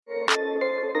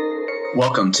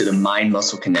Welcome to the Mind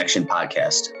Muscle Connection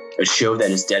podcast, a show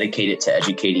that is dedicated to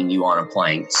educating you on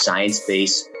applying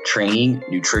science-based training,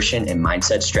 nutrition, and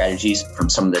mindset strategies from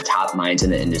some of the top minds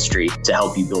in the industry to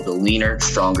help you build a leaner,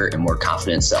 stronger, and more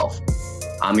confident self.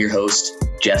 I'm your host,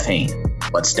 Jeff Hain.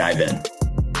 Let's dive in.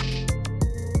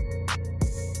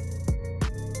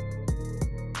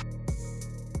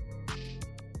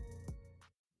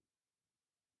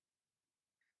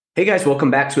 Hey guys, welcome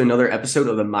back to another episode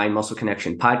of the Mind Muscle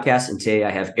Connection podcast. And today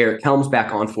I have Eric Helms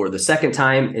back on for the second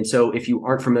time. And so if you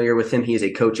aren't familiar with him, he is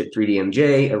a coach at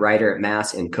 3DMJ, a writer at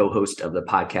Mass, and co-host of the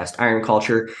podcast Iron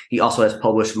Culture. He also has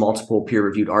published multiple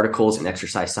peer-reviewed articles in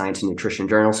exercise science and nutrition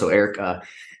journals. So Eric,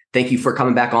 thank you for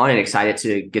coming back on and excited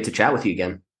to get to chat with you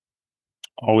again.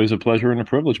 Always a pleasure and a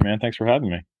privilege, man. Thanks for having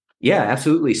me. Yeah,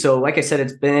 absolutely. So like I said,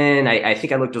 it's been, I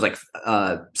think I looked, it was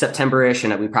like September-ish,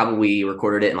 and we probably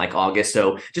recorded it in like August.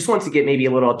 So just wanted to get maybe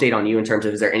a little update on you in terms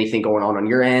of, is there anything going on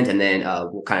your end? And then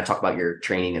we'll kind of talk about your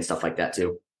training and stuff like that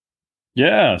too.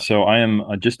 Yeah, so I am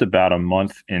just about a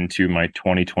month into my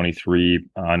 2023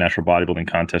 National Bodybuilding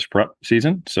Contest prep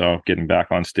season. So getting back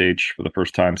on stage for the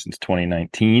first time since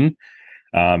 2019.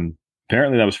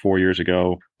 Apparently that was 4 years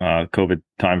ago. COVID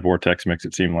time vortex makes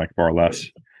it seem like far less.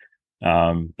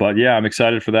 But yeah, I'm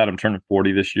excited for that. I'm turning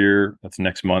 40 this year. That's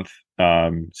next month.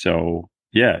 So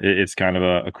yeah, it's kind of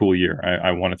a cool year. I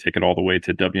want to take it all the way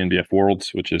to WNBF Worlds,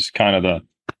 which is kind of the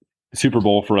Super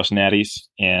Bowl for us natties.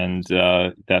 And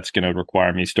that's going to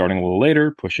require me starting a little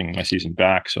later, pushing my season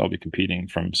back. So I'll be competing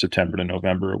from September to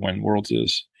November when Worlds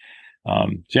is.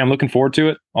 So yeah, I'm looking forward to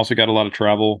it. Also got a lot of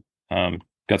travel.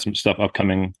 Got some stuff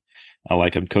upcoming.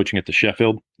 I'm coaching at the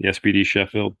SBD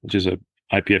Sheffield, which is a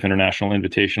IPF International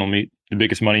Invitational meet, the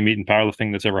biggest money meet in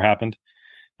powerlifting that's ever happened.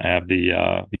 I have the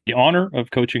honor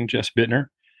of coaching Jess Bittner.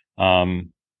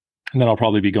 And then I'll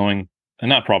probably be going,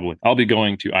 I'll be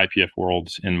going to IPF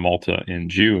Worlds in Malta in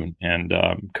June and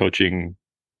coaching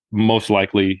most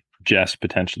likely Jess,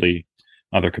 potentially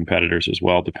other competitors as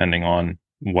well, depending on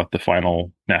what the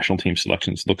final national team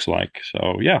selections looks like.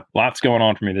 So yeah, lots going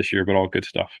on for me this year, but all good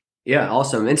stuff. Yeah,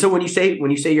 awesome. And so when you say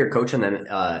you're coaching them,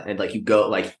 and like you go,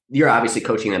 like you're obviously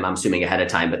coaching them, I'm assuming ahead of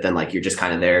time, but then like you're just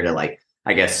kind of there to like,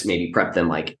 I guess maybe prep them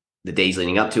like the days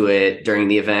leading up to it during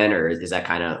the event, or is that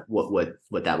kind of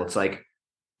what that looks like?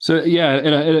 So yeah,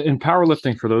 in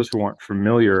powerlifting, for those who aren't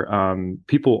familiar,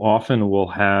 people often will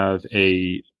have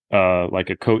a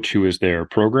coach who is their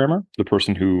programmer, the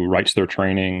person who writes their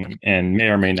training and may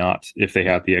or may not, if they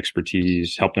have the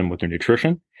expertise, help them with their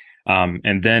nutrition.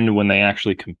 And then when they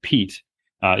actually compete,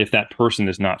 if that person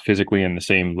is not physically in the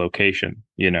same location,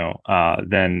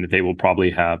 then they will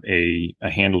probably have a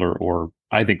handler, or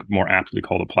I think more aptly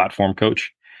called a platform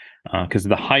coach. Because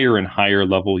the higher and higher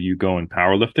level you go in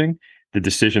powerlifting, the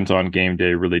decisions on game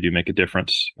day really do make a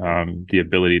difference. The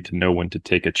ability to know when to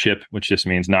take a chip, which just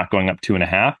means not going up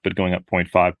 2.5, but going up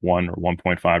 0.51 or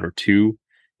 1.5 or 2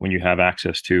 when you have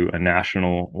access to a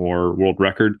national or world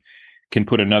record, can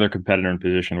put another competitor in a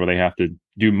position where they have to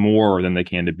do more than they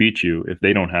can to beat you if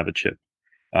they don't have a chip.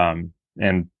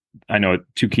 And I know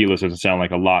 2 kilos doesn't sound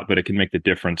like a lot, but it can make the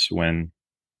difference when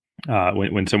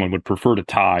someone would prefer to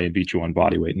tie and beat you on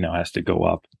body weight and now has to go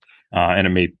up. And it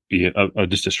may be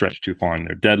just a stretch too far in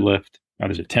their deadlift.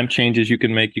 There's attempt changes you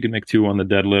can make. You can make 2 on the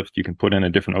deadlift. You can put in a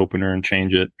different opener and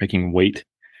change it. Making weight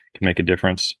can make a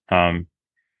difference.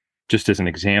 Just as an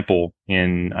example,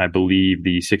 in, I believe,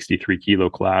 the 63 kilo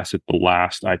class at the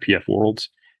last IPF Worlds,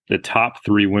 the top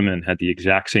 3 women had the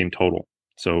exact same total.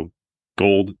 So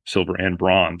gold, silver, and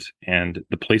bronze. And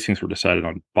the placings were decided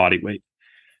on body weight.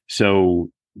 So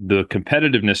the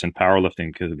competitiveness in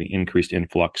powerlifting, because of the increased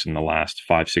influx in the last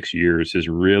 5-6 years, has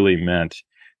really meant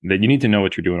that you need to know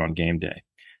what you're doing on game day.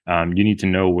 You need to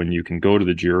know when you can go to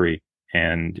the jury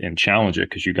and challenge it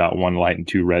because you got 1 light and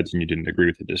 2 reds and you didn't agree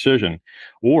with the decision.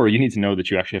 Or you need to know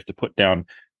that you actually have to put down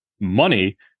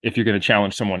money if you're going to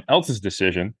challenge someone else's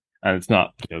decision. And it's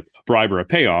not a bribe or a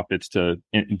payoff. It's to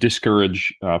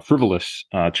discourage frivolous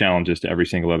challenges to every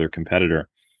single other competitor.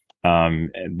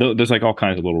 There's like all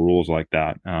kinds of little rules like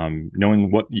that.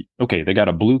 Knowing they got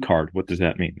a blue card. What does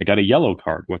that mean? They got a yellow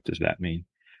card. What does that mean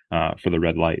for the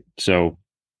red light? So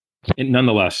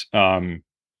nonetheless,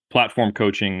 platform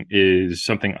coaching is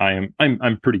something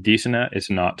I'm pretty decent at. It's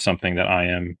not something that I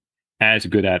am as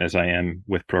good at as I am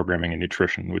with programming and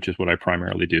nutrition, which is what I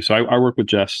primarily do. So I work with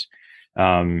Jess,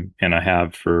 and I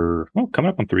have for coming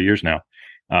up on 3 years now.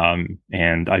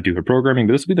 And I do her programming,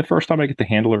 but this will be the first time I get to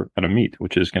handle her at a meet,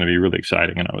 which is going to be really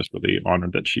exciting. And I was really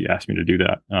honored that she asked me to do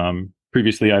that.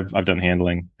 Previously, I've done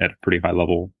handling at a pretty high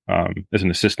level as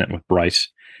an assistant with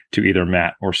Bryce to either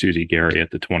Matt or Susie Gary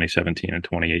at the 2017 and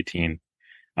 2018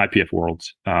 IPF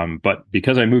Worlds. But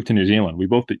because I moved to New Zealand, we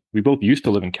both used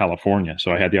to live in California,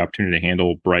 so I had the opportunity to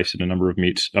handle Bryce at a number of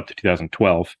meets up to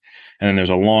 2012. And then there's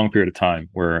a long period of time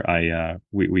where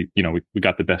we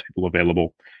got the best people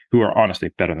available who are honestly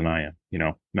better than I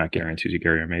am. Matt Gary and Susie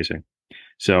Gary are amazing.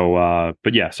 So,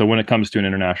 but yeah, so when it comes to an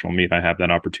international meet, I have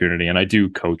that opportunity, and I do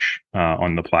coach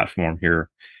on the platform here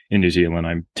in New Zealand.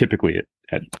 I'm typically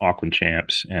at Auckland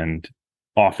Champs and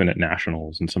often at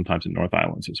Nationals and sometimes at North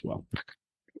Islands as well.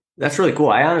 That's really cool.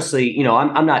 I honestly,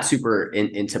 I'm not super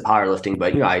into powerlifting,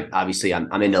 but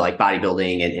I'm into like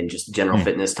bodybuilding and just general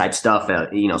fitness type stuff.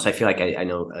 So I feel like I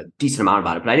know a decent amount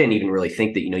about it, but I didn't even really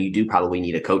think that you do probably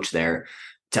need a coach there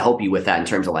to help you with that in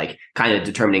terms of like kind of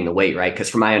determining the weight, right? Because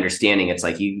from my understanding, it's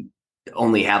like you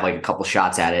only have like a couple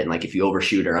shots at it, and like if you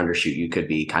overshoot or undershoot, you could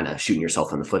be kind of shooting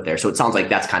yourself in the foot there. So it sounds like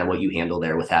that's kind of what you handle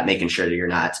there with that, making sure that you're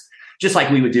not, just like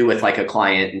we would do with like a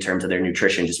client in terms of their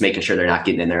nutrition, just making sure they're not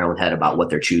getting in their own head about what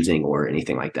they're choosing or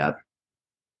anything like that.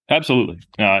 Absolutely.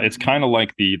 It's kind of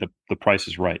like the price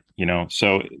is right,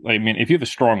 So, I mean, if you have a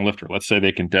strong lifter, let's say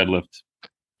they can deadlift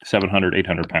 700,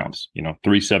 800 pounds,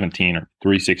 317 or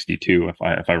 362, if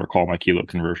I recall my kilo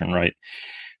conversion right,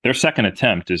 their second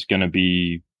attempt is going to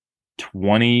be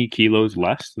 20 kilos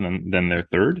less than their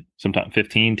third, sometimes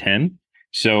 15, 10.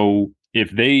 So if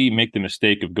they make the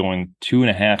mistake of going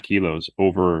 2.5 kilos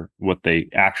over what they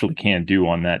actually can do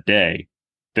on that day,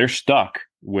 they're stuck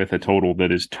with a total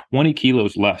that is 20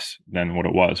 kilos less than what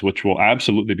it was, which will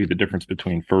absolutely be the difference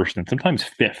between first and sometimes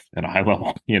fifth at a high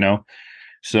level,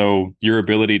 So your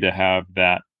ability to have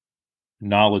that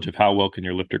knowledge of how well can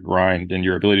your lifter grind and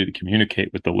your ability to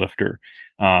communicate with the lifter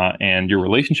and your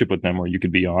relationship with them, where you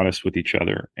could be honest with each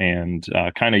other, and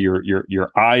kind of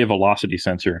your eye velocity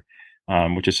sensor,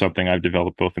 which is something I've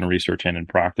developed both in research and in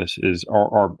practice,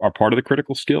 are part of the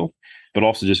critical skill, but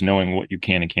also just knowing what you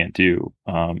can and can't do.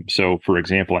 So for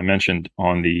example, I mentioned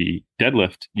on the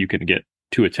deadlift, you can get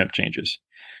 2 attempt changes.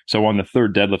 So on the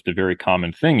third deadlift, a very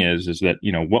common thing is that,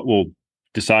 what will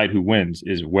decide who wins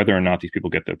is whether or not these people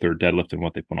get their third deadlift and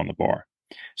what they put on the bar.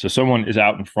 So someone is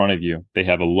out in front of you, they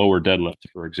have a lower deadlift,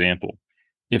 for example.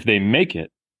 If they make it,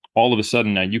 all of a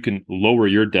sudden now you can lower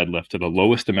your deadlift to the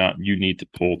lowest amount you need to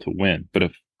pull to win. But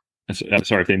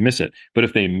if they miss it, but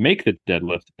if they make the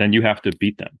deadlift, then you have to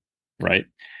beat them, right?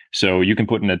 So you can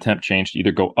put an attempt change to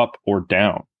either go up or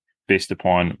down based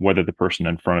upon whether the person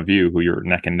in front of you, who you're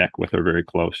neck and neck with or very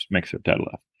close, makes their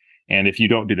deadlift. And if you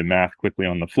don't do the math quickly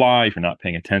on the fly, if you're not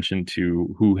paying attention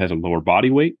to who has a lower body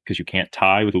weight, because you can't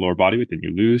tie with a lower body weight, then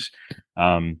you lose.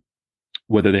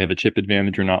 Whether they have a chip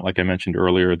advantage or not, like I mentioned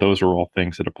earlier, those are all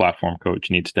things that a platform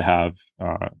coach needs to have,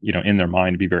 in their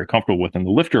mind, to be very comfortable with. And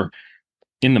the lifter,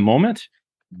 in the moment,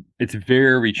 it's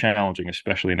very challenging,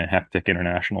 especially in a hectic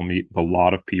international meet with a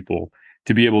lot of people,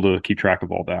 to be able to keep track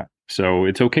of all that. So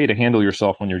it's okay to handle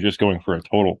yourself when you're just going for a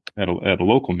total at a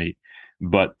local meet.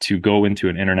 But to go into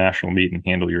an international meet and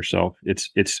handle yourself,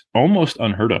 it's almost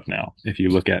unheard of now if you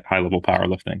look at high level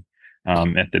powerlifting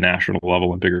at the national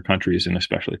level in bigger countries, and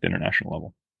especially at the international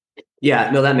level.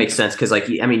 Yeah, no, that makes sense. Cause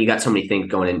you got so many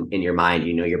things going in your mind,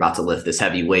 you're about to lift this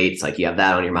heavy weight. It's like you have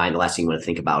that on your mind. The last thing you want to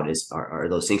think about are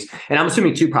those things. And I'm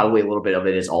assuming too, probably a little bit of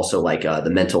it is also like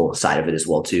the mental side of it as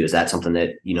well too. Is that something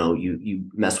that, you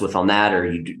mess with on that, or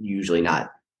you usually not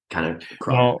kind of?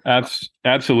 Well,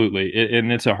 absolutely.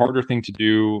 And it's a harder thing to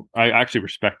do. I actually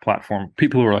respect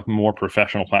people who are like more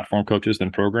professional platform coaches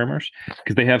than programmers,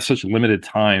 because they have such limited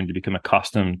time to become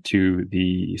accustomed to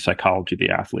the psychology of the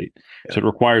athlete. Yeah. So it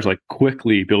requires like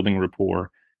quickly building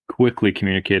rapport, quickly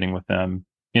communicating with them,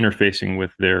 interfacing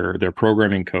with their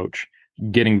programming coach,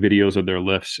 getting videos of their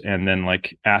lifts, and then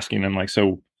like asking them like,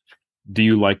 so do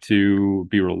you like to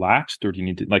be relaxed, or do you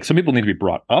need to, like, some people need to be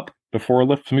brought up before a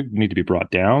lift, some people need to be brought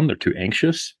down, they're too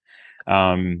anxious.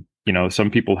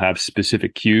 Some people have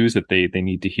specific cues that they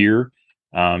need to hear.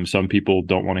 Some people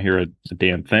don't want to hear a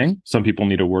damn thing. Some people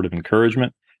need a word of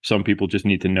encouragement. Some people just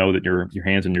need to know that your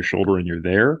hands on your shoulder and you're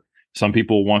there. Some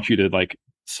people want you to like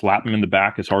slap them in the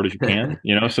back as hard as you can,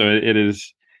 so it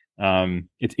is,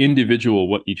 it's individual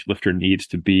what each lifter needs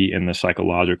to be in the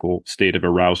psychological state of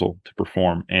arousal to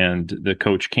perform. And the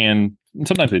coach can, and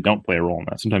sometimes they don't play a role in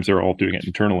that. Sometimes they're all doing it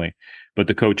internally, but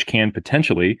the coach can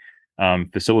potentially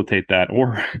facilitate that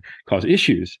or cause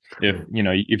issues.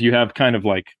 If you have kind of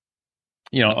like,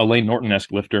 a Lane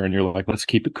Norton-esque lifter and you're like, let's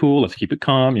keep it cool, let's keep it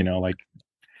calm,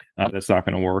 that's not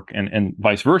going to work. And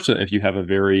vice versa, if you have a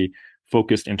very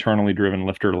focused, internally driven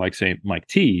lifter like, say, Mike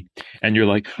T, and you're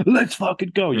like, let's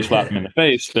fucking go, you slap him in the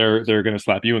face, they're going to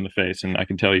slap you in the face. And I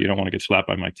can tell you don't want to get slapped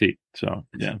by Mike T. So,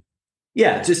 yeah.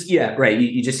 Yeah, just yeah, right.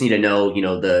 You just need to know,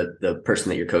 the person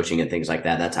that you're coaching and things like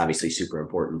that. That's obviously super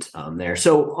important there.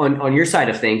 So on your side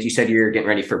of things, you said you're getting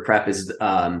ready for prep.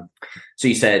 So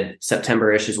you said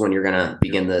September-ish is when you're going to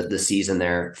begin the season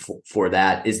there for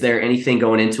that. Is there anything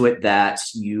going into it that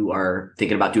you are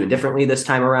thinking about doing differently this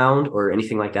time around, or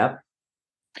anything like that?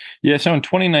 Yeah, so in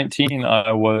 2019,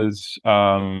 I was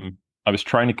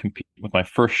trying to compete with my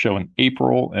first show in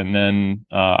April, and then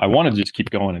I wanted to just keep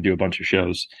going and do a bunch of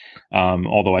shows.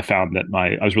 Although I found that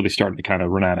I was really starting to kind of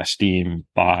run out of steam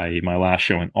by my last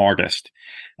show in August.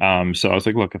 So I was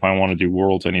like, look, if I want to do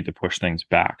Worlds, I need to push things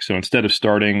back. So instead of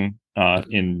starting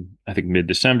in I think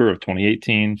mid-December of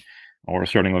 2018, or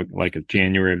starting like a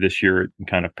January of this year, in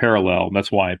kind of parallel,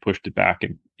 that's why I pushed it back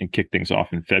and kicked things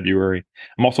off in February.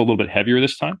 I'm also a little bit heavier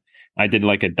this time. I did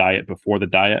like a diet before the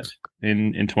diet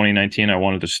in 2019. I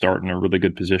wanted to start in a really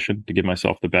good position to give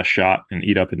myself the best shot and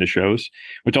eat up into shows,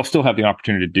 which I'll still have the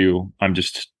opportunity to do. I'm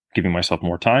just giving myself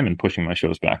more time and pushing my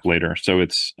shows back later. So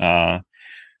it's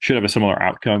should have a similar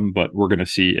outcome, but we're going to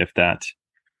see if that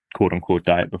quote unquote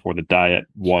diet before the diet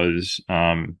was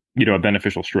a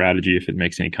beneficial strategy, if it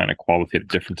makes any kind of qualitative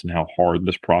difference in how hard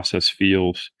this process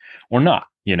feels or not.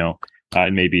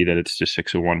 It may be that it's just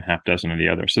 6 of one, half dozen of the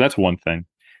other. So that's one thing.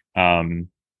 Um,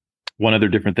 One other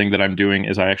different thing that I'm doing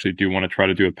is I actually do want to try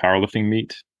to do a powerlifting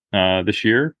meet this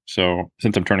year. So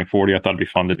since I'm turning 40, I thought it'd be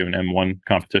fun to do an M1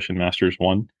 competition, Masters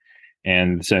 1.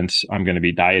 And since I'm going to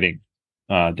be dieting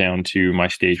down to my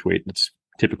stage weight, it's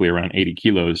typically around 80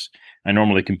 kilos. I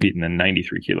normally compete in the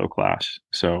 93 kilo class.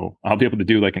 So I'll be able to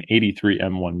do like an 83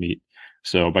 M1 meet.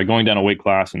 So by going down a weight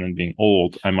class and then being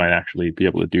old, I might actually be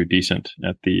able to do decent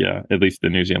at at least the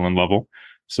New Zealand level.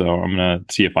 So I'm going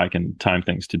to see if I can time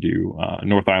things to do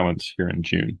North Islands here in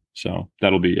June. So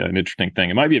that'll be an interesting thing.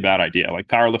 It might be a bad idea. Like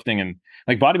powerlifting and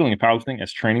like bodybuilding and powerlifting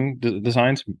as training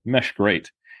designs mesh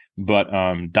great, but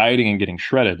dieting and getting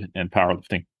shredded and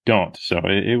powerlifting don't. So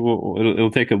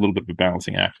it'll take a little bit of a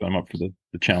balancing act. But I'm up for the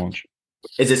challenge.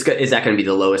 Is that going to be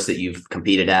the lowest that you've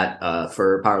competed at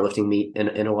for powerlifting meet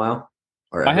in a while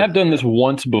or I have ever? done this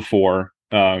once before.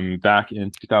 Back in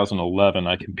 2011,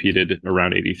 I competed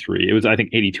around 83. It was, I think,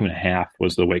 82 and a half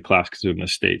was the weight class because it was in the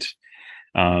States.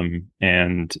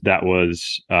 And that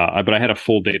was, but I had a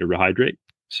full day to rehydrate.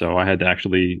 So I had to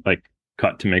actually like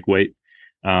cut to make weight.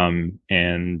 Yeah,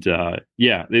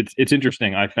 it's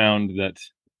interesting. I found that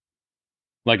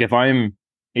like if I'm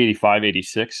 85,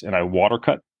 86 and I water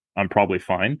cut, I'm probably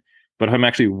fine. But if I'm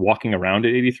actually walking around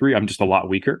at 83, I'm just a lot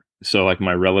weaker. So like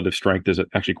my relative strength is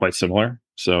actually quite similar.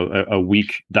 So a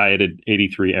weak dieted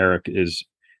 83 Eric is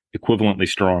equivalently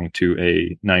strong to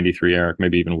a 93 Eric,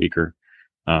 maybe even weaker.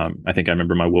 I think I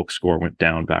remember my Wilks score went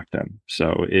down back then.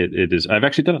 So it is. I've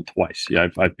actually done it twice. Yeah,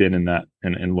 I've been in that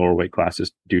in lower weight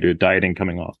classes due to dieting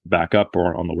coming off back up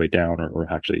or on the way down or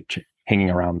actually hanging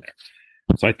around there.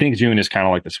 So I think June is kind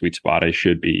of like the sweet spot. I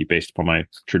should be based upon my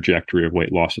trajectory of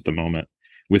weight loss at the moment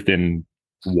within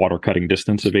water cutting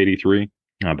distance of 83,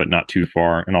 but not too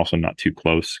far and also not too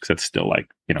close because that's still like,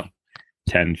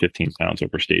 10, 15 pounds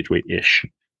over stage weight ish.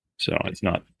 So it's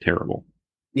not terrible.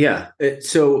 Yeah.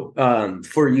 So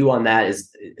for you on that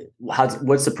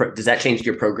does that change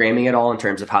your programming at all in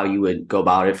terms of how you would go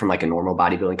about it from like a normal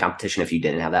bodybuilding competition if you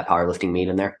didn't have that powerlifting meet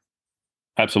in there?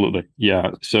 Absolutely.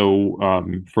 Yeah. So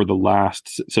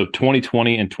so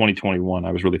 2020 and 2021,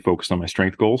 I was really focused on my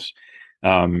strength goals,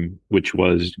 which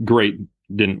was great.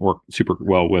 Didn't work super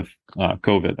well with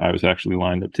COVID. I was actually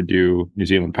lined up to do New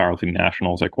Zealand Powerlifting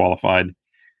Nationals. I qualified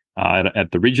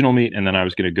at the regional meet, and then I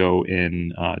was going to go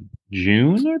in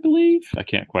June, I believe. I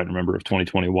can't quite remember of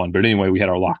 2021, but anyway, we had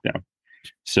our lockdown.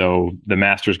 So the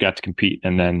masters got to compete,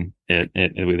 and then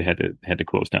we had to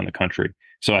close down the country.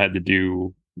 So I had to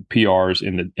do PRs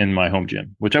in my home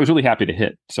gym, which I was really happy to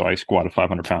hit. So I squatted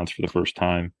 500 pounds for the first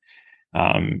time.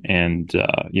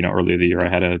 Earlier the year I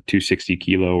had a 260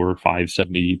 kilo or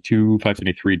 572,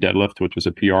 573 deadlift, which was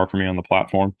a PR for me on the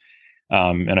platform.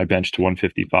 And I benched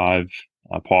 155,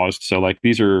 paused. So like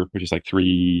these are, which is like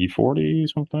 340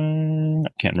 something.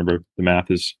 I can't remember. The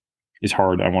math is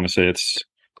hard. I want to say it's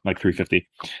like 350.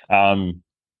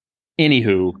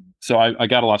 Anywho, so I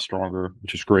got a lot stronger,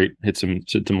 which is great. Hit some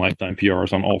lifetime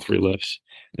PRs on all three lifts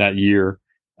that year.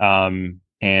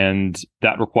 And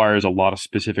that requires a lot of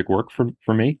specific work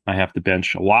for me. I have to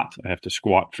bench a lot. I have to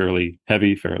squat fairly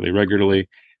heavy, fairly regularly,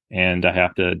 and I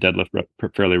have to deadlift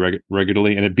fairly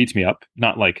regularly. And it beats me up.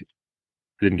 Not like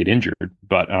I didn't get injured,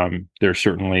 but there's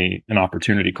certainly an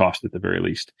opportunity cost at the very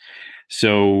least.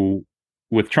 So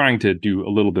with trying to do a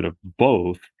little bit of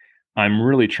both, I'm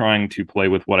really trying to play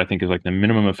with what I think is like the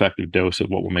minimum effective dose of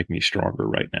what will make me stronger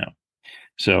right now.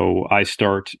 So I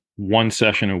start one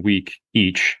session a week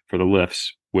each for the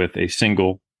lifts with a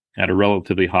single at a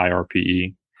relatively high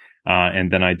RPE.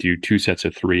 And then I do 2 sets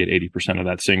of 3 at 80% of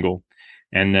that single.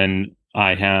 And then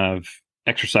I have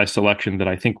exercise selection that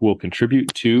I think will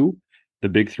contribute to the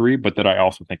big 3, but that I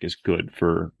also think is good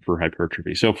for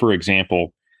hypertrophy. So for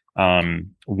example,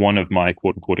 one of my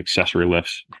quote unquote accessory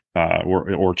lifts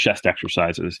or chest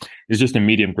exercises is just a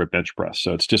medium grip bench press.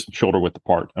 So it's just shoulder width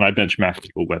apart. And I bench max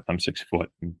equal width. I'm 6 foot.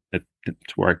 And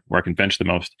it's where I can bench the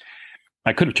most.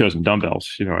 I could have chosen dumbbells.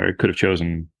 I could have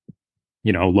chosen,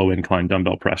 low incline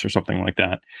dumbbell press or something like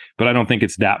that. But I don't think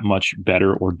it's that much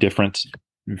better or different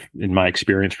in my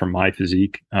experience from my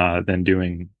physique than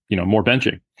doing, more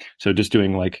benching. So just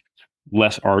doing like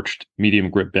less arched medium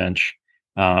grip bench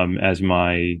as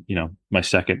my, my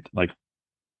second, like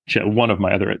one of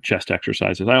my other chest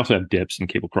exercises. I also have dips and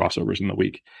cable crossovers in the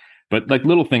week, but like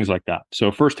little things like that.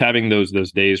 So first having those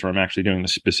days where I'm actually doing the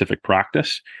specific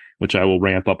practice, which I will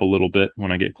ramp up a little bit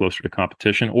when I get closer to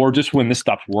competition, or just when this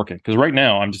stops working. Because right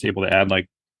now I'm just able to add like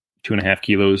 2.5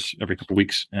 kilos every couple of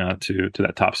weeks to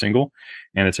that top single,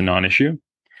 and it's a non-issue.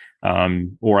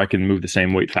 Or I can move the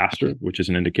same weight faster, which is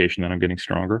an indication that I'm getting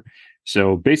stronger.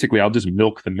 So basically, I'll just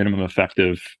milk the minimum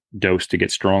effective dose to get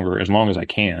stronger as long as I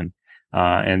can.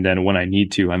 And then when I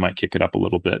need to, I might kick it up a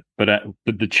little bit. But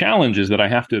the challenge is that I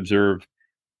have to observe,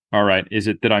 all right, is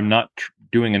it that I'm not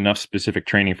doing enough specific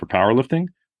training for powerlifting?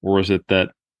 Or is it that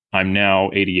I'm now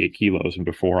 88 kilos and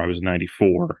before I was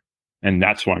 94? And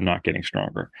that's why I'm not getting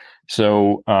stronger.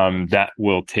 So that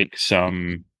will take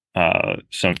some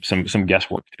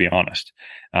guesswork, to be honest.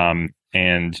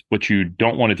 And what you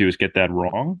don't want to do is get that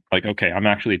wrong. Like, okay, I'm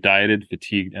actually dieted,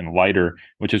 fatigued, and lighter,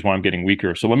 which is why I'm getting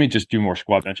weaker. So let me just do more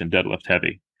squat, bench, and deadlift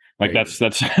heavy. Like that's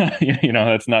that's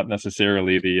not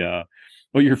necessarily the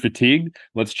you're fatigued.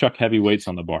 Let's chuck heavy weights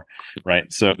on the bar,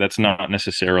 right? So that's not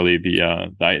necessarily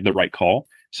the right call.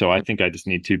 So I think I just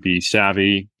need to be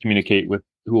savvy, communicate with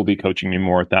who will be coaching me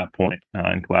more at that point,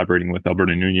 and collaborating with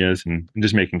Alberto Nunez, and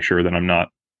just making sure that I'm not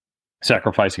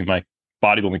sacrificing my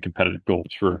bodybuilding competitive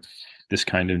goals for this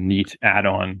kind of neat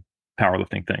add-on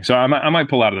powerlifting thing. So I might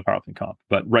pull out of the powerlifting comp,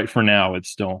 but right for now, it's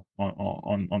still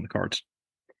on the cards.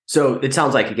 So it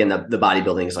sounds like, again, the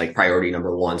bodybuilding is like priority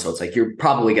number one. So it's like you're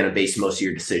probably going to base most of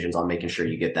your decisions on making sure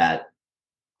you get that.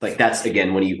 Like that's,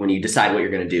 again, when you decide what you're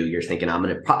going to do, you're thinking, I'm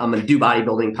going to do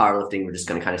bodybuilding, powerlifting. We're just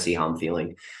going to kind of see how I'm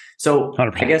feeling. So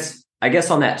 100%. I guess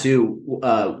on that too,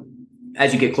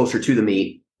 as you get closer to the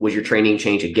meet, was your training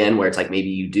change again, where it's like maybe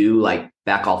you do like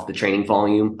back off the training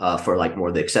volume for like more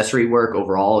of the accessory work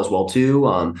overall as well too?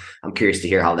 I'm curious to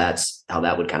hear how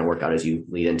that would kind of work out as you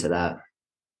lead into that.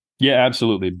 Yeah,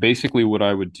 absolutely. Basically, what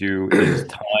I would do is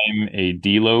time a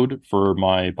deload for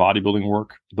my bodybuilding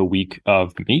work the week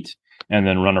of the meet, and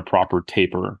then run a proper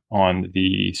taper on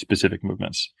the specific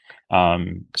movements.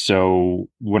 So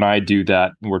when I do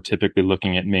that, we're typically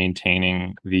looking at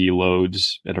maintaining the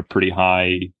loads at a pretty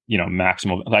high,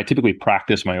 maximum. I typically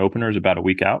practice my openers about a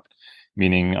week out,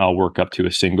 meaning I'll work up to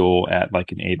a single at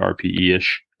like an 8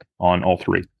 RPE-ish on all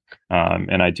 3.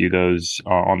 And I do those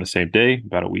on the same day,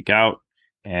 about a week out.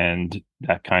 And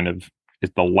that kind of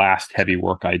is the last heavy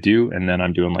work I do. And then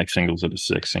I'm doing like singles at a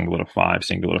 6, single at a 5,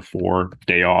 single at a 4,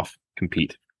 day off,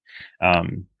 compete.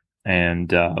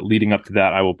 And leading up to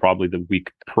that, I will probably the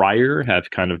week prior have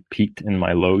kind of peaked in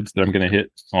my loads that I'm going to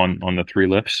hit on the 3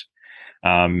 lifts.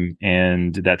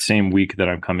 And that same week that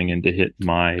I'm coming in to hit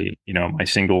my, my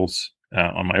singles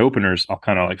on my openers, I'll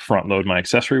kind of like front load my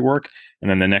accessory work. And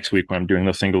then the next week when I'm doing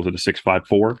those singles at a 6, 5,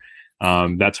 4,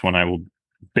 that's when I will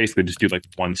basically just do like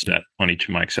 1 set on each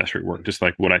of my accessory work, just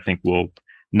like what I think will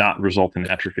not result in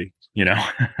atrophy,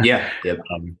 Yeah. Yep.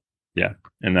 Yeah.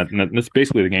 And that's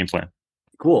basically the game plan.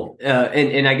 Cool.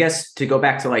 And I guess to go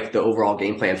back to like the overall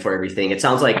game plan for everything, it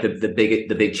sounds like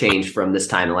the big change from this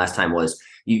time and last time was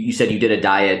you said you did a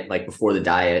diet like before the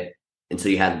diet. And so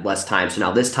you had less time. So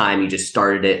now this time you just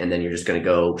started it and then you're just going to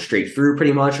go straight through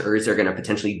pretty much, or is there going to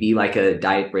potentially be like a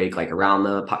diet break, like around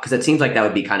because it seems like that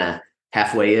would be kind of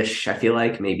halfway-ish, I feel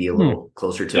like, maybe a little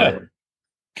closer to it.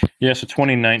 Yeah, so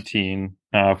 2019,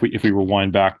 if we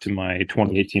rewind back to my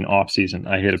 2018 off season,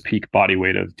 I hit a peak body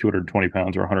weight of 220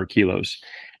 pounds or 100 kilos,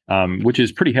 which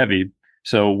is pretty heavy.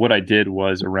 So what I did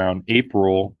was around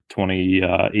April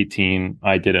 2018,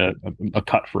 I did a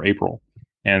cut for April,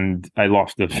 and I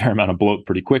lost a fair amount of bloat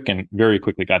pretty quick and very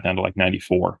quickly got down to like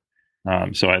 94.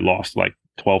 So I lost like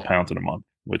 12 pounds in a month,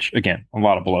 which again, a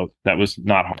lot of bloat. That was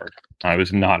not hard. I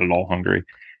was not at all hungry.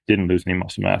 Didn't lose any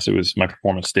muscle mass. It was my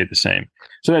performance stayed the same.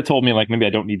 So that told me like maybe I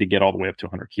don't need to get all the way up to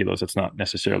 100 kilos. That's not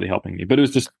necessarily helping me, but it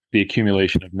was just the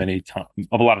accumulation of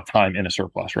a lot of time in a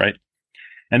surplus, right?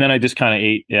 And then I just kind of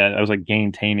ate, I was like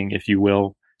gaintaining, if you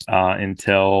will,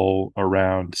 until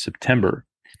around September.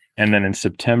 And then in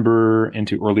September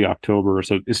into early October,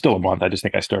 so it's still a month. I just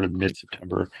think I started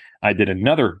mid-September. I did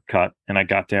another cut and I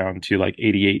got down to like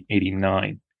 88,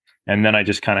 89. And then I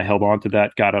just kind of held on to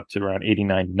that, got up to around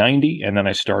 89, 90. And then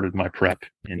I started my prep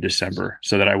in December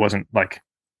so that I wasn't like,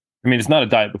 I mean, it's not a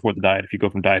diet before the diet. If you go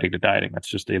from dieting to dieting, that's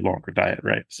just a longer diet,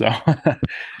 right? So,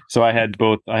 so I had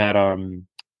both. I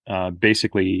had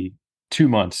basically 2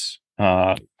 months,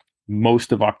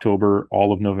 most of October,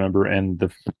 all of November, and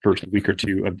the first week or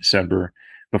two of December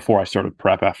before I started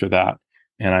prep after that.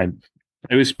 And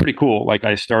it was pretty cool. Like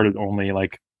I started only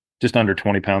like just under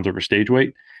 20 pounds over stage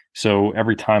weight. So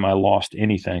every time I lost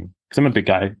anything, because I'm a big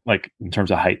guy, like in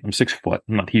terms of height, I'm 6 foot.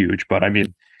 I'm not huge, but I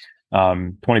mean,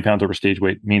 20 pounds over stage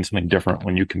weight means something different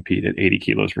when you compete at 80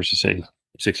 kilos versus say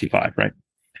 65, right?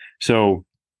 So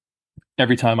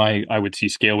every time I would see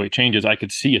scale weight changes, I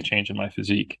could see a change in my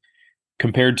physique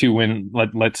compared to when,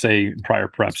 let's say in prior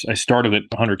preps, I started at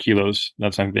 100 kilos.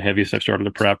 That's like the heaviest I've started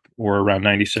a prep, or around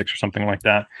 96 or something like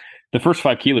that. The first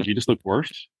 5 kilos, you just look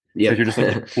worse. Yeah. Because you're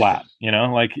just like flat,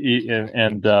 like,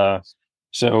 and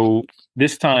so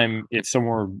this time it's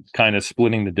somewhere kind of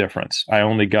splitting the difference. I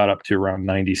only got up to around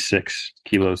 96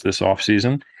 kilos this off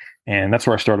season, and that's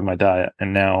where I started my diet.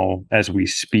 And now, as we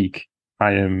speak,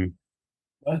 I am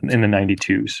in the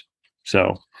 92s.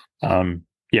 So,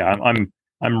 yeah,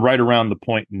 I'm right around the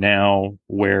point now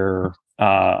where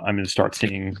I'm going to start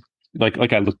seeing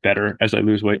like I look better as I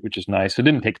lose weight, which is nice. It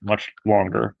didn't take much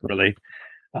longer, really.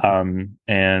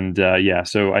 Yeah,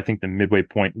 so I think the midway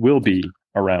point will be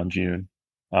around June.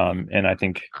 And I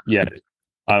think, yeah,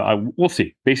 we'll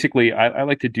see. Basically, I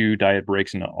like to do diet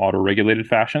breaks in an auto-regulated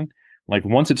fashion. Like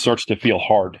once it starts to feel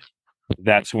hard,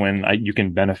 that's when you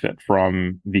can benefit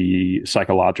from the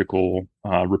psychological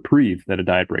reprieve that a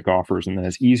diet break offers. And then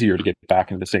it's easier to get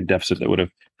back into the same deficit that would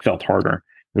have felt harder,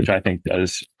 which I think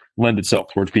does lend itself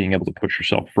towards being able to push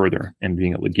yourself further and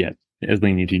being able to get as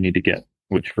lean as you need to get,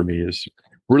 which for me is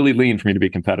really lean for me to be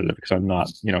competitive because I'm not,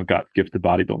 got gifted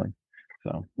bodybuilding.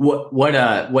 So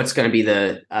what's going to be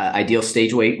the ideal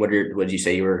stage weight? What did you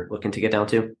say you were looking to get down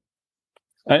to?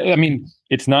 I mean,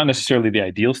 it's not necessarily the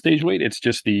ideal stage weight. It's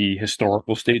just the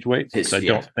historical stage weight. I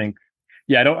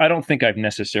don't think I've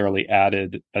necessarily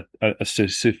added a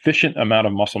sufficient amount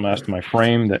of muscle mass to my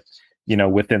frame that,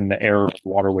 within the error of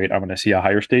water weight, I'm going to see a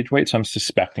higher stage weight. So I'm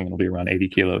suspecting it'll be around 80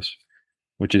 kilos,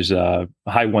 which is high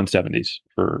 170s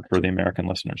for the American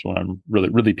listeners when I'm really,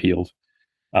 really peeled.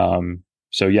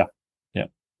 So yeah.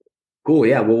 Cool.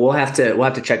 Yeah. Well, we'll have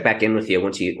to check back in with you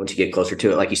once you get closer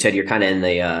to it. Like you said, you're kind of in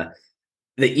the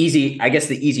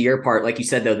easier part. Like you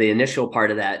said, though, the initial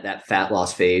part of that fat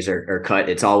loss phase or cut,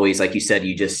 it's always, like you said,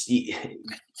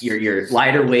 you're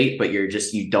lighter weight, but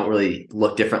you don't really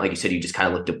look different. Like you said, you just kind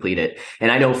of look depleted.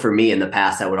 And I know for me in the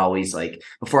past, I would always, like,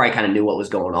 before I kind of knew what was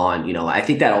going on, I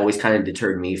think that always kind of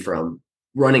deterred me from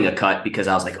running a cut because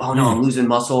I was like, oh no, I'm losing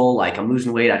muscle. Like I'm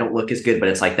losing weight. I don't look as good, but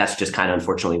it's like, that's just kind of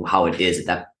unfortunately how it is at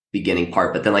that beginning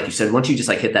part. But then, like you said, once you just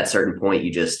like hit that certain point,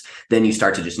 then you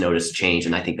start to just notice change.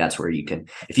 And I think that's where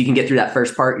if you can get through that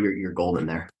first part, you're golden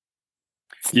there.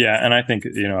 Yeah. And I think,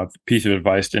 a piece of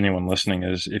advice to anyone listening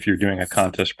is if you're doing a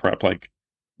contest prep, like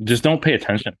just don't pay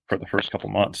attention for the first couple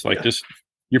months. Like just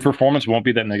your performance won't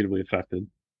be that negatively affected.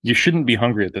 You shouldn't be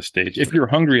hungry at this stage. If you're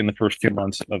hungry in the first 2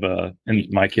 months of in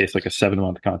my case, like a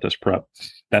 7-month contest prep,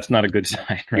 that's not a good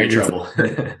sign, right? You're in trouble.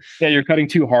 Yeah, you're cutting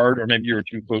too hard, or maybe you're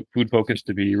too food focused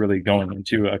to be really going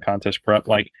into a contest prep.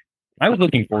 Like I was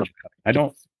looking forward to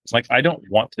cutting. I don't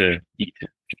want to eat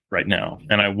right now,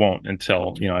 and I won't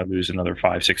until I lose another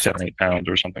 5, 6, 7, 8 pounds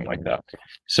or something like that.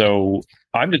 So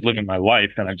I'm just living my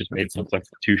life, and I've just made some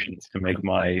substitutions to make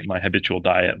my habitual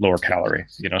diet lower calorie.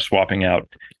 Swapping out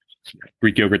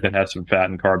Greek yogurt that has some fat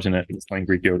and carbs in it, plain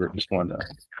Greek yogurt, just one.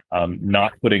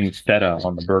 Not putting feta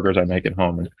on the burgers I make at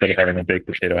home instead of having a baked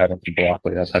potato, having some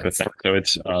broccoli, that type of thing. So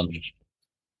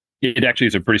it actually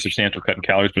is a pretty substantial cut in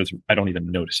calories, but I don't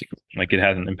even notice it. Like it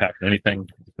hasn't impacted anything.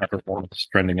 My performance is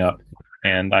trending up,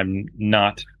 and I'm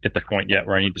not at the point yet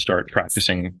where I need to start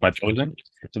practicing my posing.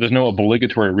 So there's no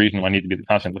obligatory reason why I need to be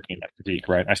constantly looking at physique,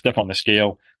 right? I step on the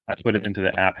scale. I put it into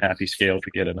the app Happy scale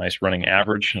to get a nice running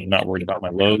average. I'm not worried about my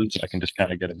loads. I can just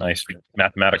kind of get a nice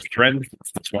mathematical trend.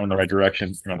 It's going in the right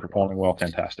direction. I'm performing well.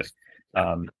 Fantastic.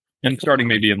 And starting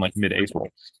maybe in like mid-April,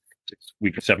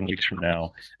 7 weeks from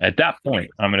now, at that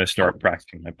point, I'm going to start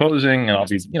practicing my posing, and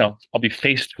I'll be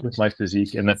faced with my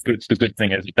physique. And the good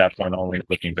thing is at that point, I'll only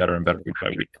looking better and better week by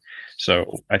week.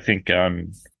 So I think,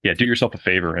 do yourself a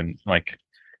favor and like,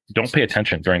 don't pay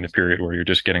attention during the period where you're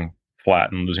just getting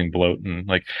flat and losing bloat, and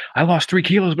like, I lost 3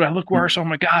 kilos, but I look worse. Oh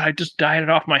my God, I just dieted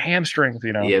off my hamstrings,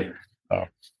 Yeah. Oh.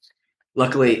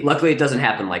 Luckily, it doesn't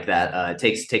happen like that.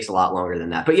 It takes a lot longer than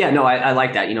that. But yeah, no, I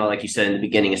like that. Like you said in the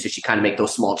beginning, it's just you kind of make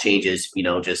those small changes.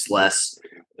 Just less,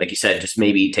 like you said, just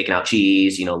maybe taking out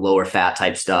cheese. Lower fat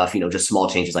type stuff. Just small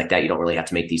changes like that. You don't really have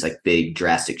to make these like big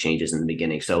drastic changes in the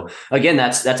beginning. So again,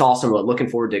 that's awesome. Looking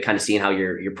forward to kind of seeing how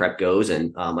your prep goes.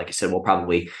 And like I said, we'll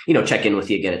probably check in with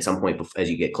you again at some point as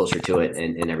you get closer to it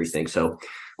and everything. So.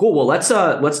 Cool. Well, let's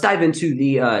dive into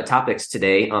the topics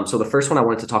today. So the first one I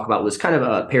wanted to talk about was kind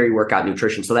of peri-workout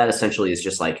nutrition. So that essentially is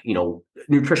just like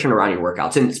nutrition around your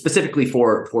workouts, and specifically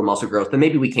for muscle growth. But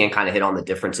maybe we can kind of hit on the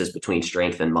differences between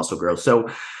strength and muscle growth. So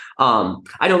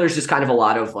I know there's just kind of a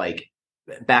lot of like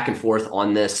back and forth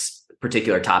on this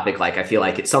particular topic. Like I feel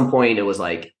like at some point it was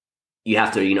like you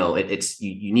have to,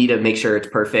 you need to make sure it's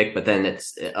perfect, but then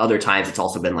it's other times it's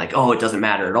also been like, oh, it doesn't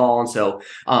matter at all. And so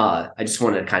I just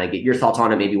want to kind of get your thoughts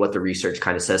on it, maybe what the research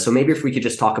kind of says. So maybe if we could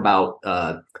just talk about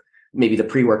maybe the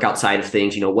pre-workout side of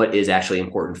things, what is actually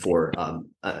important for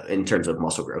in terms of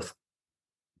muscle growth.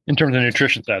 In terms of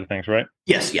nutrition side of things, right?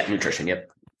 Yes. Yeah. Nutrition.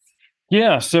 Yep.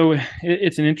 Yeah, so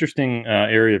it's an interesting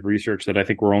area of research that I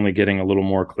think we're only getting a little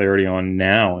more clarity on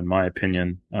now, in my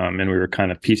opinion. And we were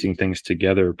kind of piecing things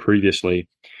together previously.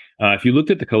 If you looked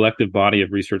at the collective body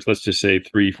of research, let's just say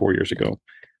 3-4 years ago,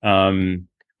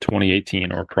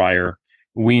 2018 or prior,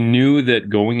 we knew that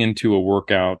going into a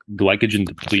workout glycogen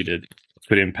depleted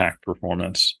could impact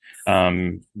performance.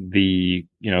 The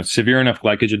severe enough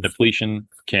glycogen depletion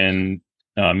can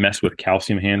mess with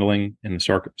calcium handling in the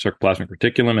sarcoplasmic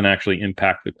reticulum and actually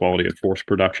impact the quality of force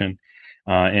production.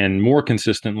 And more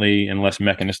consistently and less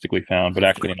mechanistically found, but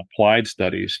actually in applied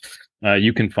studies,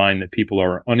 you can find that people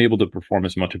are unable to perform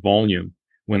as much volume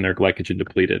when they're glycogen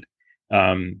depleted.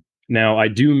 Now, I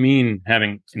do mean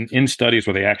having in studies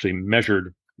where they actually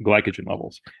measured glycogen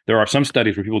levels. There are some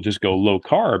studies where people just go low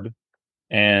carb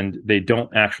and they don't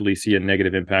actually see a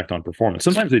negative impact on performance.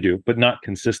 Sometimes they do, but not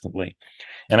consistently.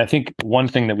 And I think one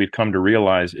thing that we've come to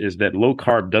realize is that low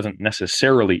carb doesn't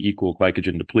necessarily equal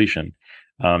glycogen depletion,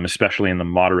 especially in the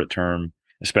moderate term,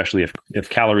 especially if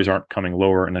calories aren't coming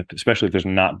lower, and especially if there's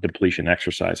not depletion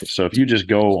exercises. So if you just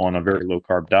go on a very low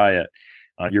carb diet,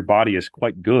 your body is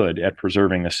quite good at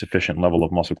preserving a sufficient level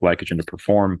of muscle glycogen to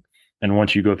perform. And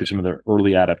once you go through some of the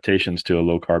early adaptations to a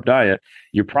low carb diet,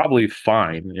 you're probably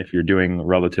fine if you're doing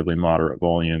relatively moderate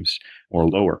volumes or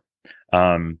lower,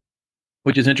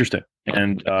 which is interesting.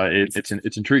 And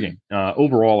it's intriguing.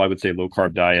 Overall, I would say low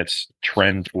carb diets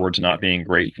trend towards not being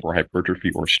great for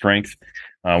hypertrophy or strength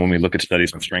when we look at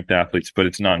studies on strength athletes, but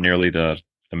it's not nearly the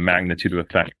magnitude of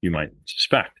effect you might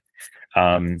suspect.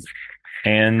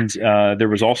 And there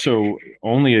was also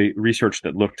only a research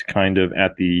that looked kind of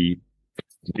at the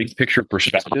big picture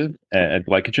perspective at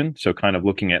glycogen. So kind of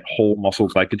looking at whole muscle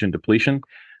glycogen depletion.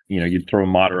 You'd throw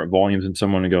moderate volumes in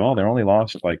someone and go, oh, they're only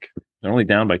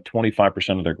down by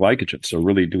 25% of their glycogen. So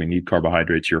really, do we need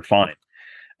carbohydrates? You're fine.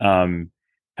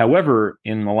 However,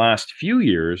 in the last few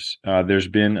years, there's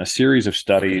been a series of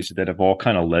studies that have all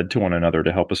kind of led to one another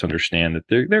to help us understand that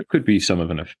there could be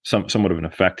somewhat of an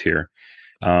effect here.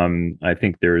 I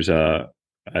think there's a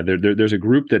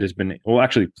group that has been, well,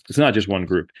 actually, it's not just one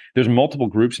group. There's multiple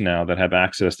groups now that have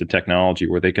access to technology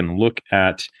where they can look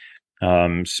at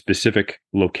specific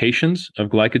locations of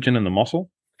glycogen in the muscle.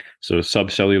 So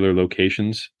subcellular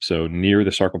locations, so near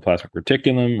the sarcoplasmic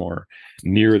reticulum or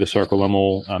near the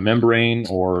sarcolemmal membrane,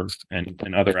 or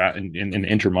and other in the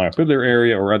intramyocular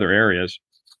area or other areas,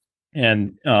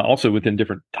 and also within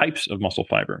different types of muscle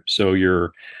fiber. So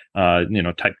your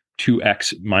type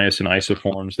 2X myosin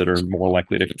isoforms that are more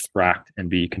likely to contract and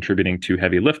be contributing to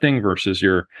heavy lifting versus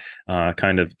your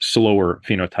kind of slower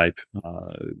phenotype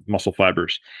muscle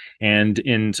fibers. And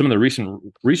in some of the recent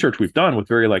research we've done with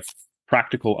very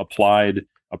practical applied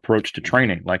approach to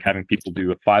training, like having people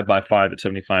do a 5x5 at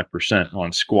 75%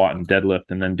 on squat and deadlift,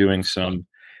 and then doing some,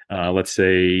 let's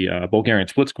say, Bulgarian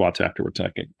split squats afterwards,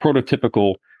 like a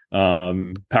prototypical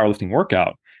powerlifting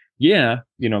workout. Yeah,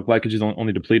 glycogen is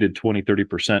only depleted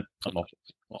 20-30%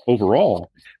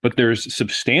 overall, but there's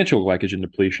substantial glycogen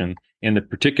depletion in the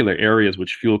particular areas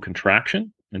which fuel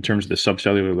contraction in terms of the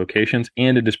subcellular locations,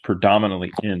 and it is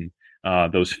predominantly in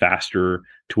those faster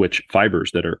twitch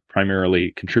fibers that are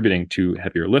primarily contributing to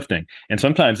heavier lifting. And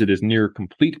sometimes it is near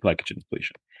complete glycogen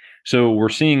depletion. So we're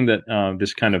seeing that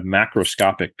this kind of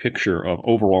macroscopic picture of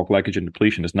overall glycogen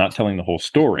depletion is not telling the whole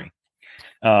story.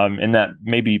 And that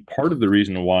may be part of the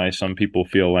reason why some people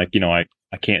feel like,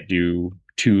 I can't do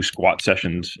 2 squat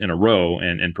sessions in a row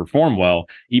and perform well,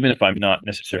 even if I'm not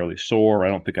necessarily sore. I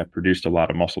don't think I've produced a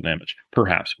lot of muscle damage.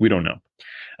 Perhaps, we don't know.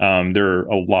 There are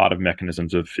a lot of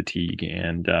mechanisms of fatigue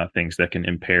and things that can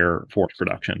impair force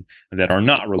production that are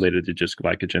not related to just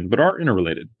glycogen, but are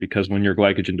interrelated, because when you're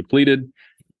glycogen depleted,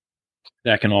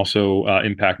 that can also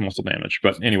impact muscle damage.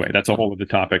 But anyway, that's a whole other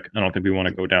topic. I don't think we want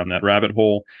to go down that rabbit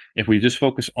hole. If we just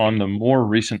focus on the more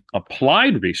recent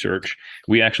applied research,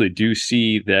 we actually do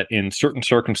see that in certain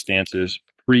circumstances,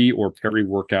 pre or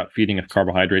peri-workout feeding of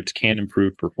carbohydrates can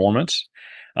improve performance.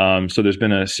 So there's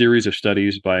been a series of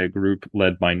studies by a group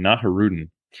led by Naharudin,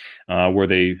 where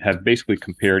they have basically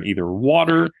compared either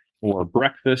water or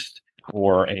breakfast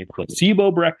or a placebo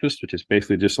breakfast, which is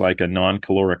basically just like a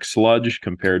non-caloric sludge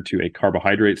compared to a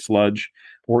carbohydrate sludge,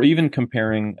 or even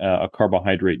comparing a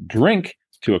carbohydrate drink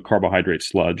to a carbohydrate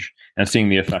sludge and seeing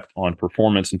the effect on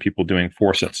performance in people doing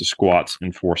 4 sets of squats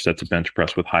and 4 sets of bench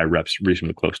press with high reps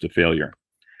reasonably close to failure.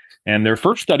 And their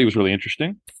first study was really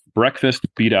interesting. Breakfast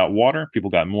beat out water. People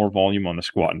got more volume on the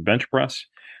squat and bench press.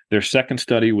 Their second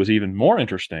study was even more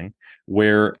interesting,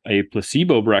 where a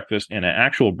placebo breakfast and an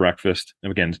actual breakfast,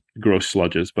 again, gross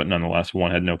sludges, but nonetheless,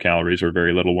 one had no calories or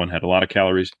very little, one had a lot of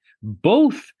calories,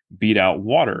 both beat out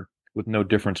water with no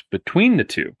difference between the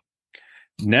two.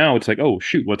 Now it's like, oh,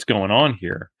 shoot, what's going on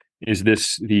here? Is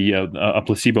this a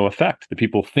placebo effect? The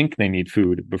people think they need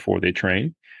food before they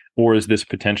train? Or is this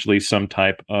potentially some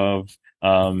type of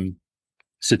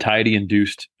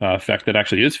satiety-induced effect that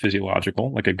actually is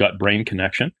physiological, like a gut-brain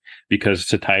connection, because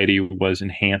satiety was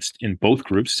enhanced in both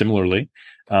groups similarly,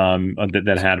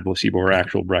 that had a placebo or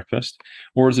actual breakfast?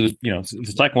 Or is it, is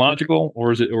it psychological,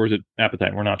 or is it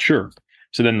appetite? We're not sure.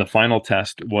 So then the final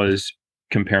test was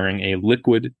comparing a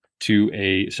liquid to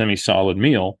a semi-solid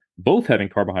meal, both having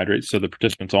carbohydrates, so the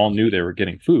participants all knew they were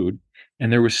getting food,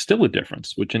 and there was still a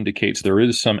difference, which indicates there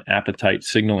is some appetite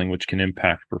signaling which can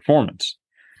impact performance.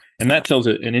 And that tells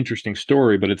an interesting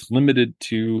story, but it's limited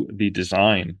to the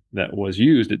design that was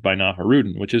used by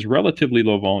Naharudin, which is relatively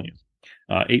low volume,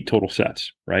 8 total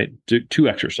sets, right? 2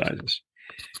 exercises.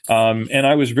 And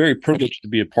I was very privileged to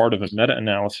be a part of a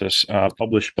meta-analysis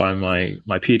published by my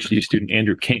PhD student,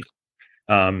 Andrew King.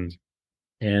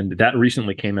 And that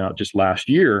recently came out just last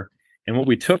year. And what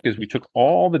we took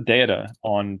all the data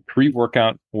on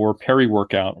pre-workout or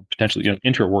peri-workout, potentially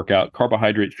intra-workout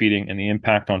carbohydrate feeding and the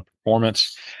impact on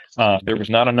performance. There was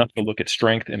not enough to look at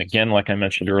strength. And again, like I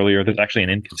mentioned earlier, there's actually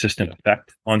an inconsistent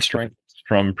effect on strength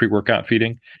from pre-workout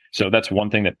feeding. So that's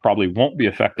one thing that probably won't be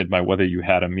affected by whether you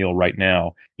had a meal right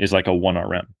now, is like a 1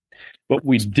 RM. But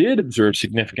we did observe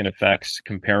significant effects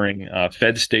comparing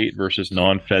fed state versus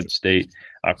non-fed state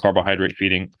carbohydrate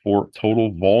feeding for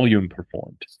total volume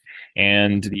performed.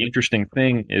 And the interesting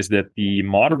thing is that the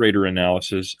moderator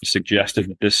analysis suggested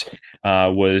that this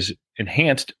was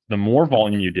enhanced the more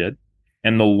volume you did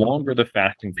and the longer the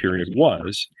fasting period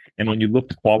was. And when you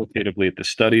looked qualitatively at the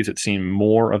studies, it seemed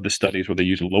more of the studies where they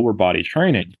use lower body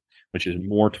training, which is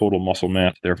more total muscle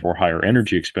mass, therefore higher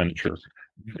energy expenditure.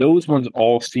 Those ones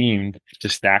all seemed to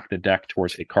stack the deck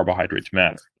towards a carbohydrates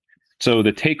matter. So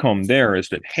the take home there is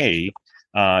that, hey,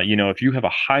 if you have a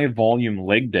high volume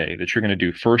leg day that you're going to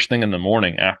do first thing in the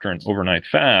morning after an overnight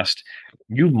fast,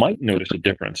 you might notice a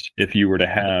difference if you were to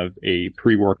have a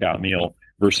pre-workout meal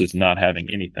versus not having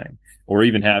anything, or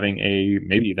even having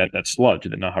maybe that sludge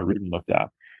that Naharudin looked at.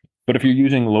 But if you're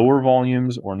using lower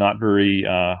volumes or not very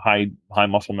high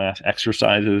muscle mass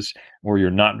exercises, or you're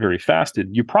not very fasted,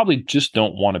 you probably just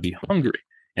don't want to be hungry.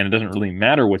 And it doesn't really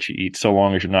matter what you eat so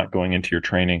long as you're not going into your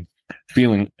training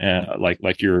feeling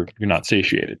like you're not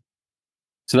satiated.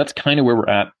 So that's kind of where we're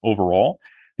at overall.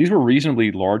 These were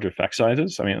reasonably large effect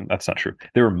sizes. I mean, that's not true.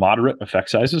 They were moderate effect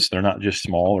sizes. They're not just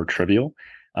small or trivial,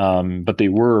 but they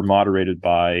were moderated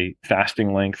by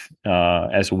fasting length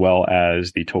as well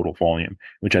as the total volume,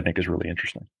 which I think is really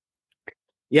interesting.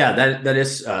 Yeah, that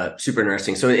is super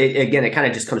interesting. So it kind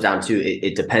of just comes down to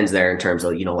it depends there in terms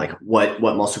of like what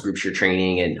muscle groups you're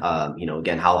training, and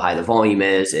again how high the volume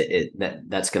is.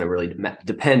 That's going to really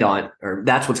depend on, or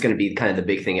that's what's going to be kind of the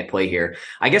big thing at play here.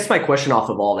 I guess my question off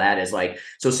of all that is like,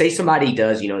 so say somebody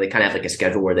does, they kind of have like a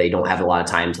schedule where they don't have a lot of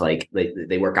time to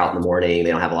they work out in the morning,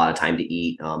 they don't have a lot of time to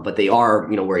eat, but they are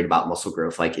worried about muscle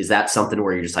growth. Like, is that something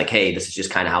where you're just like, hey, this is just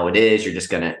kind of how it is? You're just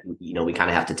gonna we kind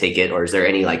of have to take it, or is there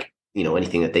any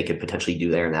anything that they could potentially do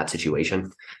there in that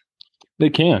situation? They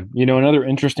can. Another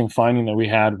interesting finding that we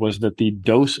had was that the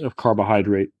dose of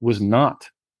carbohydrate was not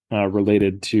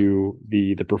related to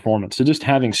the performance. So just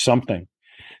having something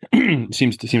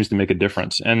seems to make a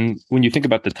difference. And when you think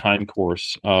about the time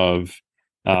course of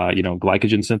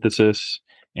glycogen synthesis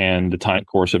and the time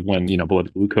course of when,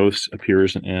 blood glucose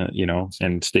appears,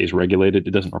 and stays regulated,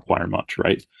 it doesn't require much,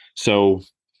 right? So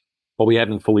while we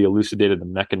haven't fully elucidated the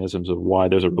mechanisms of why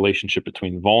there's a relationship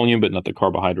between volume but not the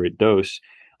carbohydrate dose,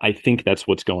 I think that's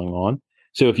what's going on.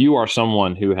 So if you are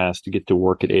someone who has to get to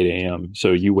work at 8 a.m.,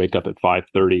 so you wake up at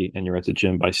 5:30 and you're at the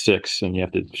gym by 6 and you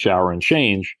have to shower and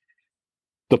change,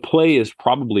 the play is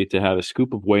probably to have a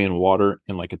scoop of whey and water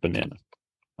and like a banana,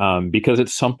 because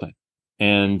it's something.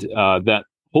 And that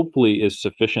hopefully is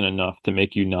sufficient enough to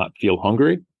make you not feel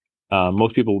hungry.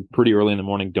 Most people pretty early in the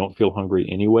morning don't feel hungry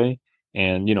anyway.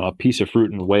 And, a piece of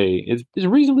fruit and whey is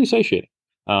reasonably satiating.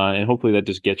 And hopefully that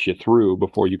just gets you through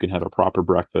before you can have a proper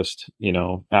breakfast,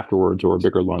 afterwards, or a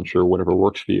bigger lunch, or whatever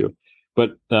works for you.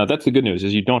 But that's the good news,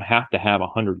 is you don't have to have a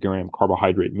 100-gram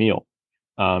carbohydrate meal.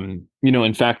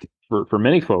 In fact, for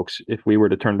many folks, if we were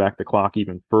to turn back the clock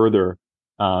even further,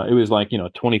 it was like,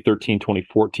 2013,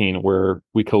 2014, where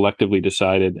we collectively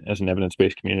decided as an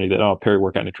evidence-based community that,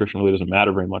 peri-workout nutrition really doesn't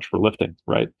matter very much for lifting,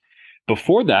 right?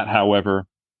 Before that, however,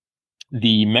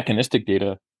 the mechanistic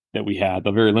data that we had,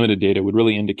 the very limited data, would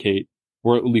really indicate,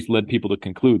 or at least led people to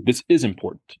conclude, this is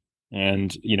important.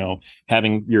 And,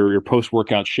 having your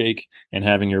post-workout shake and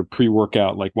having your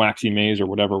pre-workout like waxy maize or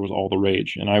whatever was all the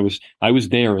rage. And I was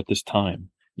there at this time,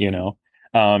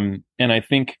 and I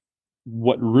think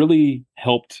what really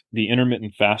helped the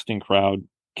intermittent fasting crowd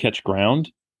catch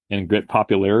ground and get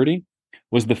popularity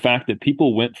was the fact that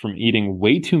people went from eating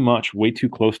way too much, way too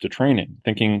close to training,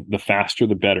 thinking the faster,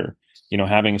 the better.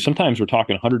 Having, sometimes we're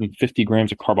talking 150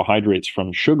 grams of carbohydrates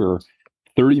from sugar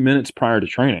 30 minutes prior to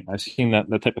training. I've seen that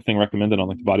type of thing recommended on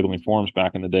like the bodybuilding forums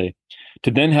back in the day,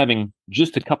 to then having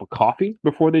just a cup of coffee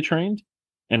before they trained.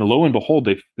 And lo and behold,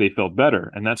 they felt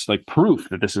better. And that's like proof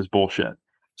that this is bullshit.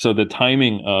 So the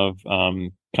timing of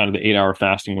kind of the 8-hour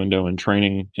fasting window and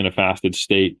training in a fasted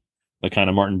state, the kind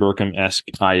of Martin Burkham-esque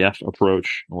IF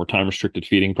approach, or time restricted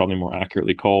feeding, probably more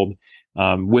accurately called,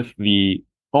 with the,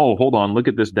 hold on, look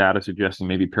at this data suggesting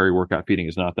maybe peri-workout feeding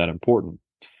is not that important,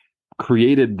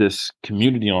 created this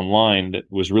community online that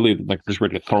was really like just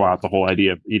ready to throw out the whole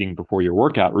idea of eating before your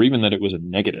workout, or even that it was a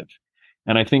negative.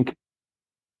 And I think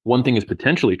one thing is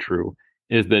potentially true,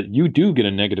 is that you do get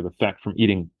a negative effect from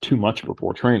eating too much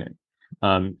before training.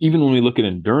 Even when we look at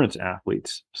endurance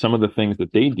athletes, some of the things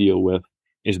that they deal with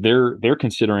is they're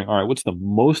considering, all right, what's the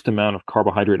most amount of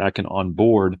carbohydrate I can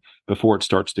onboard before it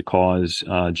starts to cause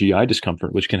GI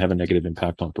discomfort, which can have a negative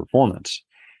impact on performance.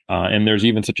 And there's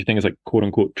even such a thing as like, quote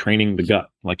unquote, training the gut.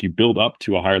 Like you build up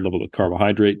to a higher level of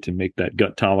carbohydrate to make that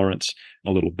gut tolerance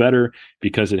a little better,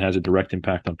 because it has a direct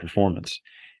impact on performance.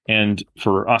 And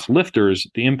for us lifters,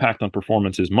 the impact on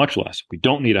performance is much less. We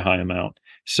don't need a high amount.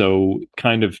 So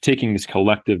kind of taking this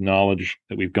collective knowledge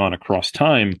that we've gone across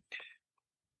time,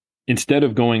 instead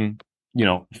of going,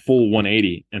 full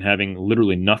 180 and having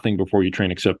literally nothing before you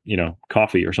train except,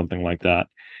 coffee or something like that,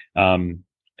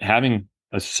 having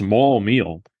a small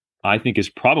meal, I think, is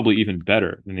probably even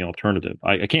better than the alternative.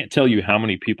 I can't tell you how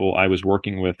many people I was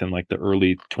working with in like the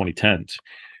early 2010s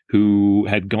who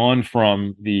had gone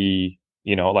from the,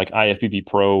 like IFBB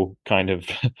Pro kind of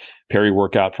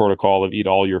peri-workout protocol of eat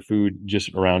all your food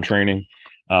just around training,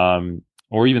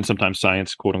 or even sometimes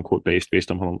science, quote unquote,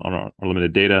 based on our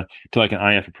limited data, to like an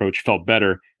IF approach, felt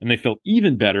better. And they felt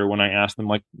even better when I asked them,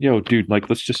 like, dude, like,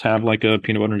 let's just have like a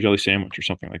peanut butter and jelly sandwich or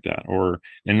something like that.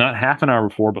 And not half an hour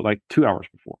before, but like 2 hours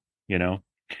before,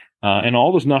 and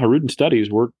all those Naharudin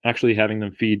studies were actually having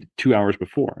them feed 2 hours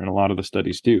before. And a lot of the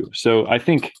studies do. So I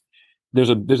think there's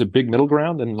a big middle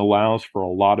ground, and it allows for a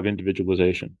lot of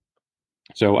individualization.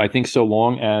 So I think so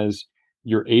long as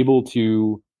you're able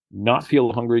to not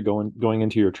feel hungry going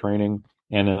into your training,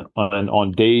 and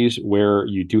on days where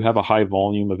you do have a high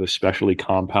volume of especially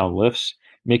compound lifts,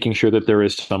 making sure that there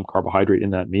is some carbohydrate in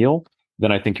that meal,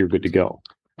 then I think you're good to go.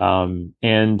 And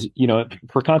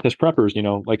for contest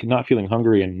preppers, like not feeling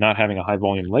hungry and not having a high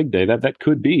volume leg day, that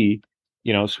could be,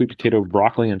 sweet potato,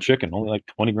 broccoli, and chicken, only like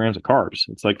 20 grams of carbs.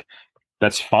 It's like,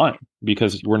 that's fine,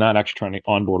 because we're not actually trying to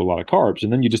onboard a lot of carbs.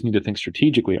 And then you just need to think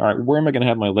strategically, all right, where am I going to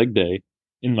have my leg day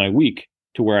in my week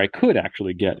to where I could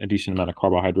actually get a decent amount of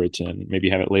carbohydrates in, maybe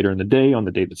have it later in the day on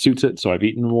the day that suits it, so I've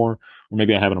eaten more, or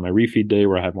maybe I have it on my refeed day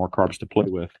where I have more carbs to play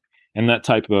with. And that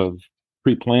type of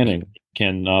pre-planning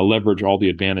can leverage all the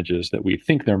advantages that we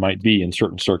think there might be in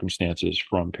certain circumstances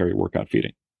from peri-workout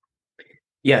feeding.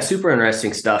 Yeah, super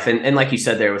interesting stuff. And like you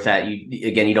said there with that,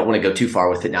 you don't want to go too far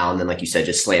with it now. And then, like you said,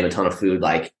 just slam a ton of food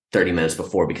like 30 minutes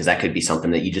before, because that could be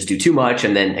something that you just do too much.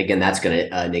 And then again, that's going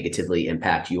to negatively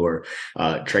impact your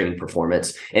training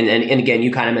performance. And again,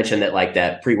 you kind of mentioned that like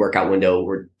that pre-workout window,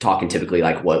 we're talking typically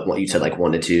like what you said, like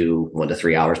 1 to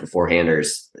 3 hours beforehand, or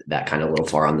is that kind of a little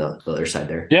far on the other side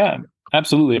there. Yeah,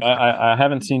 absolutely. I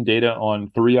haven't seen data on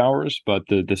 3 hours, but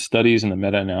the studies and the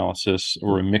meta-analysis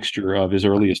were a mixture of as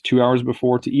early as 2 hours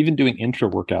before to even doing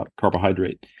intra-workout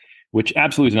carbohydrate, which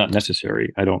absolutely is not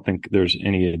necessary. I don't think there's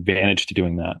any advantage to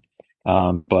doing that.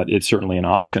 But it's certainly an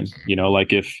option.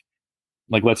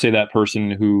 Like let's say that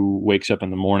person who wakes up in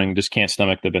the morning just can't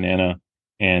stomach the banana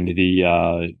and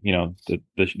the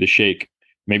shake.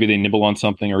 Maybe they nibble on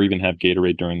something or even have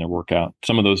Gatorade during their workout.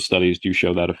 Some of those studies do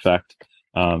show that effect.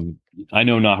 I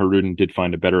know Naharudin did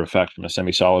find a better effect from a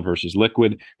semi-solid versus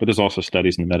liquid, but there's also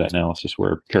studies in the meta-analysis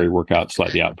where peri-workout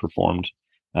slightly outperformed.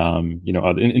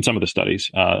 In some of the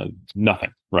studies,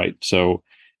 nothing, right? So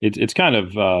it's kind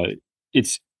of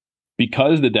it's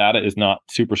because the data is not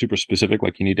super specific.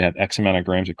 Like you need to have X amount of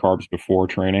grams of carbs before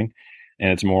training,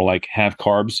 and it's more like have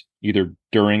carbs either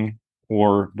during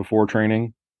or before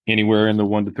training, anywhere in the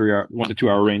 1 to 2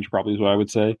 hour range, probably is what I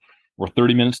would say, or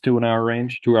 30 minutes to an hour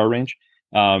range, 2 hour range.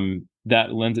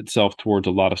 That lends itself towards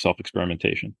a lot of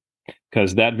self-experimentation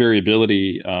because that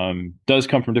variability does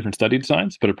come from different study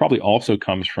designs, but it probably also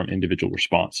comes from individual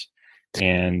response.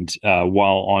 And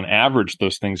while on average,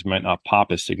 those things might not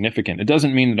pop as significant, it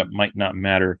doesn't mean that it might not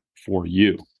matter for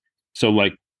you. So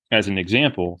like, as an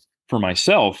example, for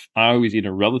myself, I always eat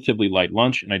a relatively light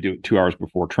lunch and I do it 2 hours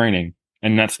before training.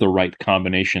 And that's the right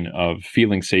combination of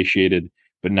feeling satiated,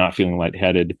 but not feeling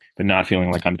lightheaded, but not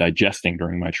feeling like I'm digesting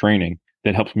during my training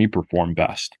that helps me perform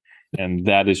best. And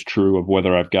that is true of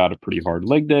whether I've got a pretty hard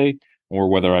leg day or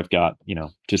whether I've got,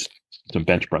 just some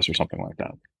bench press or something like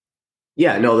that.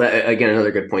 Yeah, no, that, again,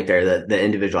 another good point there. The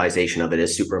individualization of it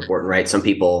is super important, right? Some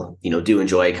people, do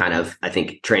enjoy kind of, I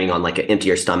think, training on like an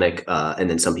emptier stomach. And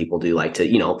then some people do like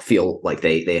to, feel like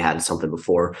they had something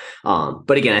before.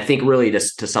 But again, I think really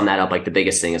just to sum that up, like the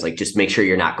biggest thing is like, just make sure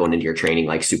you're not going into your training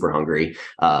like super hungry,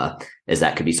 as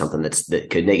that could be something that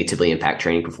could negatively impact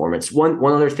training performance. One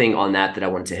other thing on that I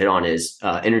wanted to hit on is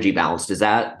energy balance.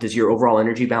 Does your overall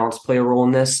energy balance play a role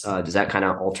in this? Does that kind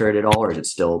of alter it at all, or is it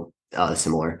still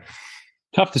similar?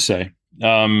 Tough to say.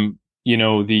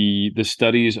 The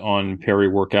studies on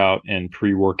peri-workout and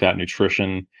pre-workout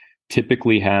nutrition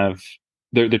typically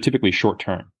they're typically short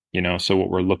term. So what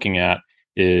we're looking at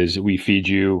is we feed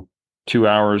you 2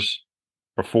 hours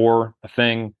before a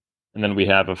thing, and then we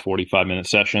have a 45-minute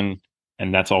session,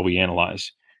 and that's all we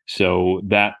analyze. So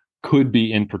that could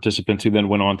be in participants who then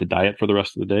went on to diet for the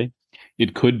rest of the day.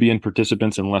 It could be in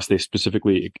participants, unless they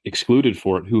specifically excluded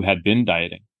for it, who had been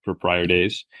dieting for prior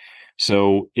days.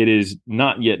 So it is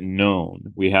not yet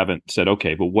known. We haven't said,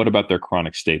 okay, but what about their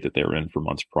chronic state that they were in for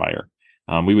months prior?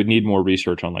 We would need more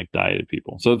research on like dieted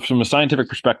people. So from a scientific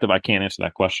perspective, I can't answer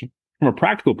that question. From a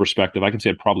practical perspective, I can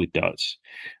say it probably does.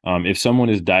 If someone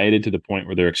is dieted to the point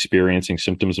where they're experiencing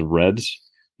symptoms of REDS,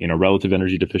 relative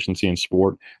energy deficiency in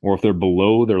sport, or if they're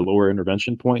below their lower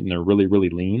intervention point and they're really, really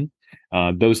lean,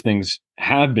 those things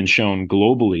have been shown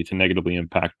globally to negatively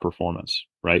impact performance,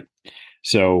 right?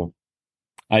 So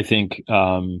I think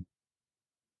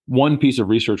one piece of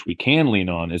research we can lean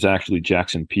on is actually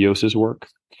Jackson Pios's work.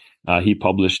 He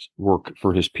published work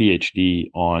for his PhD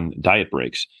on diet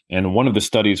breaks. And one of the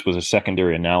studies was a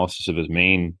secondary analysis of his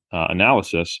main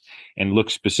analysis and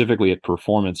looked specifically at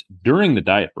performance during the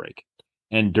diet break.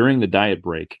 And during the diet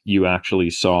break, you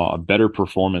actually saw a better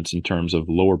performance in terms of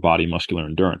lower body muscular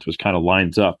endurance, which kind of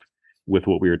lines up with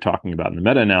what we were talking about in the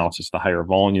meta-analysis, the higher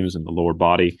volumes and the lower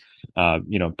body,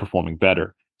 performing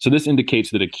better. So this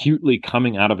indicates that acutely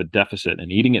coming out of a deficit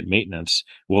and eating at maintenance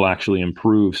will actually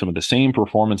improve some of the same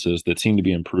performances that seem to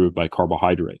be improved by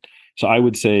carbohydrate. So I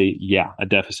would say, yeah, a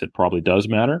deficit probably does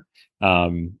matter.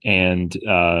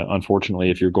 Unfortunately,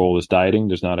 if your goal is dieting,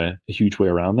 there's not a huge way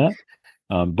around that.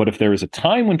 But if there is a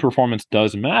time when performance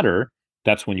does matter,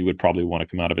 that's when you would probably want to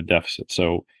come out of a deficit.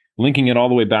 So linking it all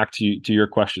the way back to your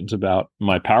questions about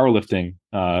my powerlifting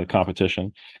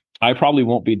competition, I probably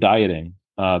won't be dieting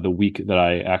the week that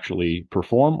I actually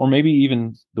perform, or maybe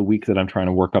even the week that I'm trying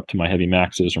to work up to my heavy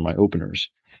maxes or my openers.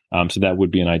 So that would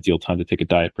be an ideal time to take a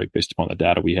diet break based upon the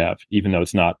data we have, even though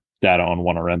it's not data on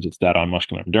 1RMs, it's data on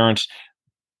muscular endurance.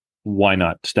 Why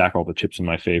not stack all the chips in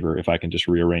my favor if I can just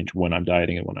rearrange when I'm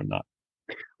dieting and when I'm not?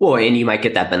 Well, and you might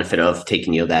get that benefit of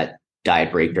taking, that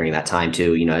diet break during that time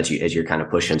too, as you're kind of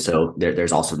pushing. So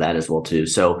there's also that as well too.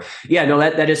 So yeah, no,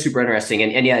 that is super interesting.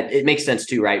 And yeah, it makes sense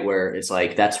too, right? Where it's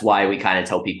like, that's why we kind of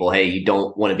tell people, hey, you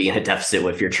don't want to be in a deficit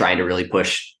if you're trying to really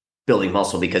push building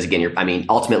muscle, because again,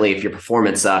 ultimately, if your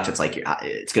performance sucks, it's like,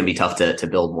 it's going to be tough to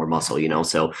build more muscle,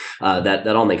 so that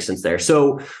all makes sense there.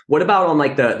 So what about on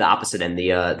like the opposite end,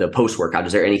 the post workout?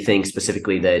 Is there anything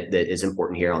specifically that is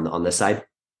important here on this side?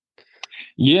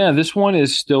 Yeah, this one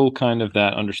is still kind of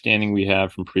that understanding we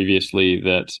have from previously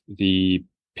that the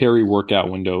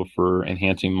peri-workout window for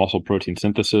enhancing muscle protein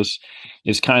synthesis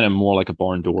is kind of more like a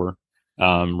barn door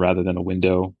rather than a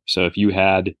window. So if you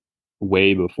had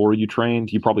whey before you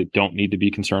trained, you probably don't need to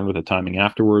be concerned with the timing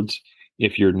afterwards.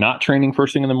 If you're not training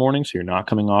first thing in the morning, so you're not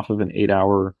coming off of an 8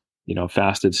 hour,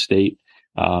 fasted state,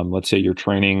 let's say you're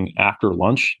training after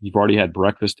lunch, you've already had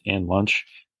breakfast and lunch,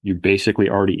 you're basically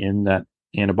already in that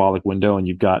anabolic window and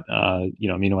you've got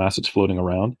amino acids floating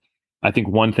around. I think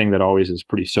one thing that always is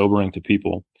pretty sobering to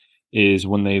people is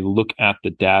when they look at the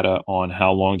data on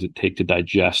how long does it take to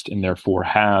digest and therefore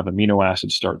have amino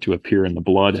acids start to appear in the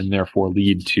blood and therefore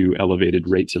lead to elevated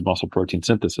rates of muscle protein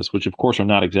synthesis, which of course are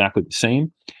not exactly the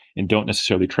same and don't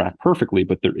necessarily track perfectly,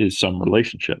 but there is some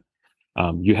relationship.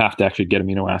 You have to actually get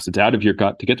amino acids out of your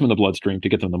gut to get them in the bloodstream, to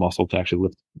get them in the muscle to actually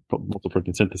lift muscle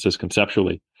protein synthesis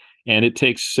conceptually. And it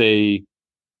takes, say,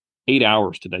 8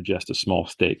 hours to digest a small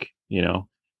steak.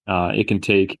 It can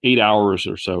take 8 hours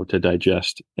or so to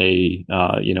digest an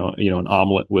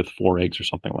omelet with 4 eggs or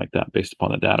something like that, based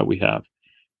upon the data we have.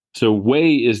 So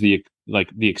whey is the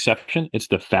exception. It's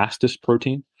the fastest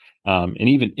protein, and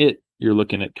even you're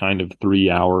looking at kind of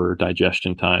 3 hour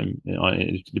digestion time,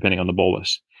 depending on the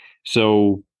bolus.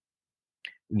 So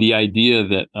the idea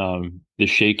that the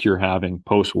shake you're having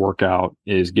post workout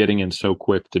is getting in so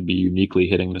quick to be uniquely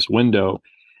hitting this window,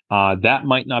 that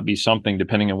might not be something,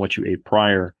 depending on what you ate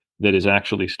prior, that is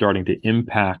actually starting to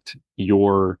impact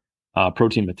your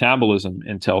protein metabolism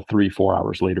until 3-4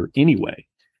 hours later anyway,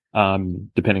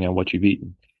 depending on what you've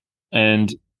eaten.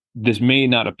 And this may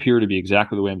not appear to be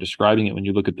exactly the way I'm describing it when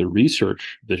you look at the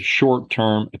research, the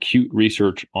short-term acute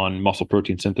research on muscle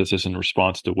protein synthesis in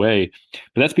response to whey.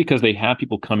 But that's because they have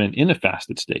people come in a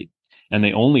fasted state and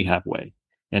they only have whey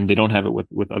and they don't have it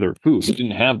with other foods. They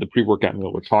didn't have the pre-workout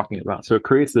meal we're talking about. So it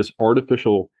creates this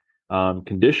artificial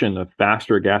condition of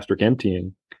faster gastric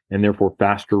emptying and therefore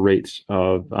faster rates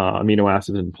of amino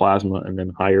acids in plasma and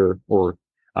then higher or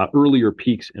earlier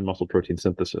peaks in muscle protein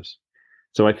synthesis.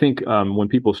 So I think when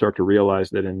people start to realize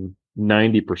that in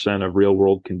 90% of real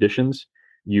world conditions,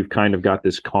 you've kind of got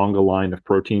this conga line of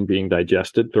protein being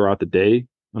digested throughout the day.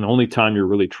 And the only time you're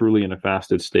really truly in a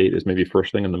fasted state is maybe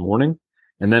first thing in the morning.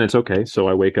 And then it's okay. So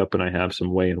I wake up and I have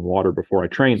some whey and water before I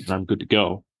train and I'm good to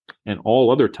go. And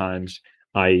all other times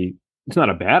it's not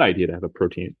a bad idea to have a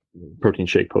protein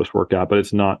shake post workout, but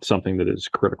it's not something that is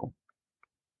critical.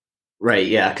 Right.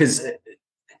 Yeah. Because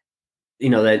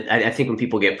that I think when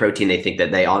people get protein, they think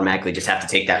that they automatically just have to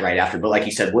take that right after. But like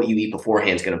you said, what you eat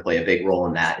beforehand is going to play a big role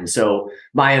in that. And so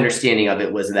my understanding of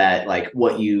it was that like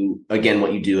what you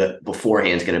do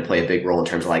beforehand is going to play a big role in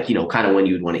terms of like, kind of when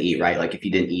you would want to eat, right? Like if you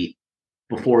didn't eat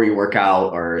before your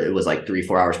workout or it was like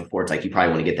 3-4 hours before, it's like you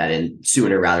probably want to get that in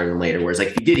sooner rather than later. Whereas like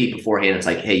if you did eat beforehand, it's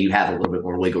like, hey, you have a little bit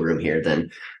more wiggle room here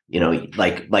than,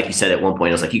 like you said at one point,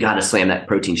 it was like you got to slam that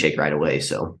protein shake right away.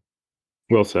 So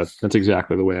well said. That's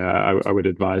exactly the way I would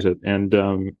advise it. And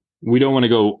we don't want to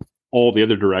go all the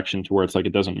other direction to where it's like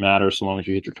it doesn't matter so long as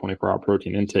you hit your 24-hour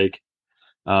protein intake.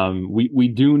 We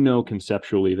do know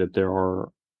conceptually that there are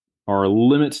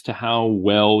limits to how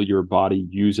well your body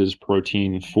uses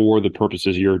protein for the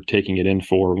purposes you're taking it in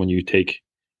for when you take,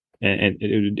 and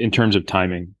in terms of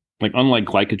timing. Like unlike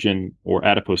glycogen or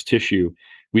adipose tissue,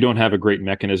 we don't have a great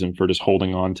mechanism for just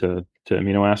holding on to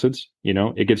amino acids.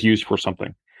 It gets used for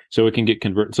something. So it can get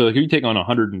converted. So if you take on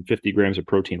 150 grams of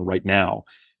protein right now,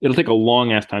 it'll take a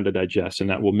long ass time to digest, and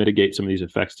that will mitigate some of these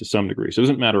effects to some degree. So it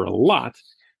doesn't matter a lot,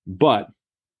 but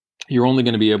you're only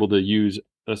going to be able to use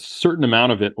a certain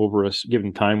amount of it over a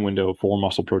given time window for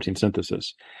muscle protein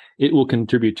synthesis. It will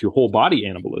contribute to whole body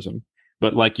anabolism,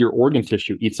 but like your organ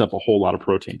tissue eats up a whole lot of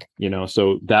protein,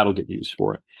 so that'll get used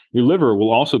for it. Your liver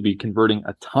will also be converting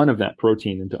a ton of that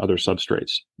protein into other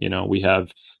substrates. We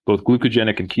have both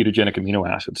glucogenic and ketogenic amino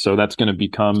acids. So that's going to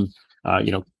become,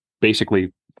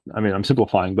 basically, I'm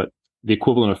simplifying, but the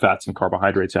equivalent of fats and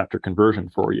carbohydrates after conversion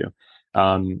for you.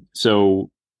 So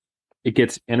it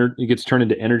gets turned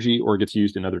into energy or it gets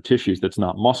used in other tissues that's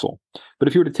not muscle. But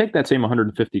if you were to take that same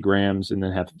 150 grams and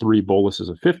then have 3 boluses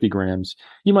of 50 grams,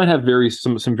 you might have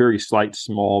some very slight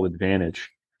small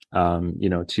advantage,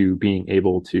 to being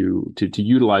able to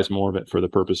utilize more of it for the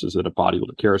purposes that a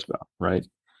bodybuilder cares about, right?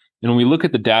 And when we look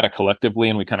at the data collectively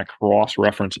and we kind of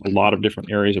cross-reference a lot of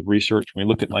different areas of research, when we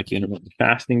look at like the intermittent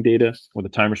fasting data or the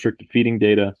time-restricted feeding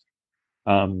data,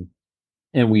 and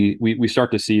we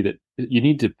start to see that you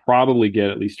need to probably get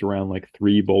at least around like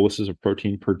 3 boluses of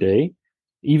protein per day,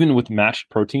 even with matched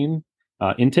protein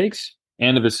intakes,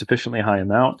 and of a sufficiently high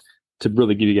amount to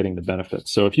really give you getting the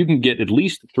benefits. So if you can get at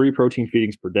least 3 protein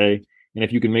feedings per day, And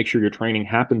if you can make sure your training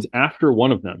happens after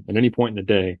one of them at any point in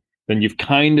the day, then you've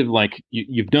kind of like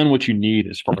you've done what you need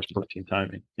as far as protein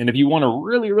timing. And if you want to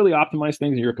really, really optimize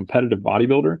things and you're a competitive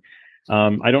bodybuilder,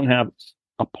 I don't have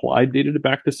applied data to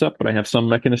back this up, but I have some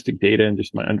mechanistic data and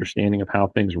just my understanding of how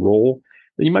things roll,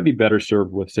 then you might be better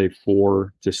served with, say,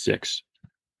 4 to 6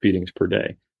 feedings per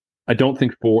day. I don't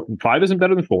think 5 isn't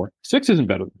better than 4. 6 isn't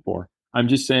better than 4. I'm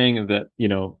just saying that,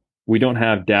 we don't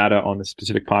have data on the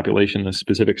specific population, the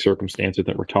specific circumstances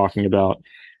that we're talking about.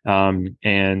 And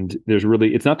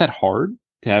it's not that hard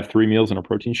to have 3 meals and a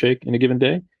protein shake in a given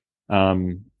day,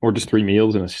 or just 3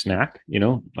 meals and a snack,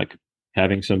 like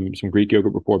having some Greek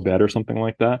yogurt before bed or something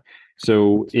like that.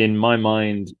 So in my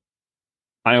mind,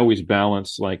 I always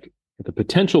balance like the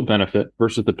potential benefit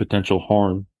versus the potential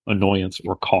harm, annoyance,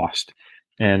 or cost.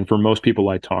 And for most people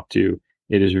I talk to,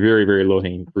 it is very, very low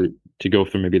hanging fruit to go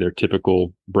from maybe their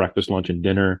typical breakfast, lunch, and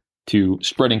dinner to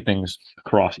spreading things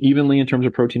across evenly in terms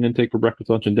of protein intake for breakfast,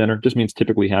 lunch, and dinner. Just means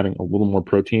typically having a little more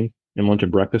protein in lunch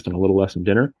and breakfast and a little less in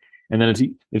dinner. And then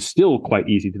it's still quite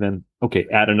easy to then,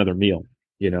 add another meal,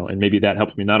 and maybe that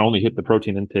helps me not only hit the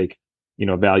protein intake,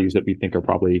 values that we think are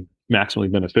probably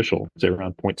maximally beneficial, say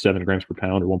around 0.7 grams per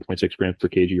pound or 1.6 grams per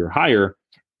kg or higher,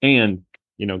 and,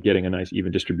 getting a nice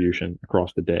even distribution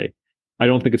across the day. I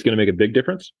don't think it's going to make a big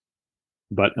difference,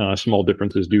 but small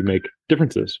differences do make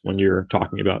differences when you're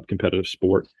talking about competitive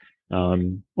sport,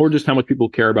 or just how much people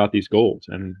care about these goals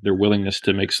and their willingness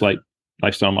to make slight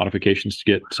lifestyle modifications to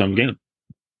get some gain.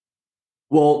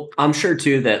 Well, I'm sure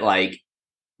too that like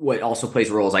what also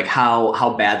plays a role is like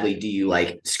how badly do you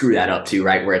like screw that up too,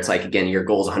 right? Where it's like, again, your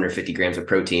goal is 150 grams of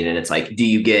protein, and it's like, do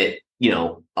you get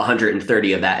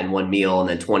 130 of that in one meal and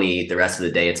then 20 the rest of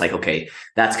the day? It's like, okay,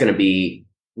 that's going to be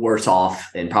worse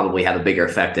off and probably have a bigger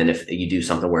effect than if you do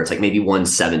something where it's like maybe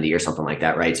 170 or something like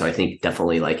that, right? So I think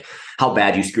definitely like how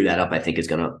bad you screw that up, I think is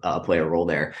going to play a role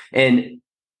there. And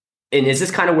is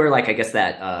this kind of where like I guess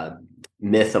that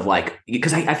myth of like,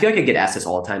 because I feel like I get asked this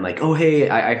all the time, like, oh hey,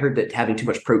 I heard that having too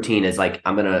much protein is like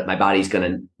my body's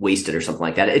gonna waste it or something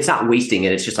like that. It's not wasting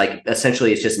it. It's just like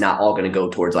essentially it's just not all going to go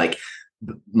towards like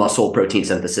muscle protein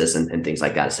synthesis and things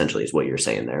like that, essentially, is what you're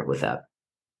saying there with that.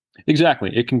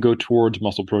 Exactly. It can go towards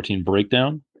muscle protein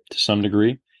breakdown to some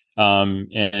degree.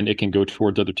 And it can go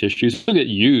towards other tissues. It'll get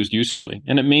used usefully.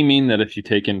 And it may mean that if you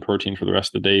take in protein for the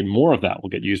rest of the day, more of that will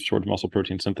get used towards muscle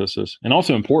protein synthesis. And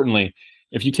also importantly,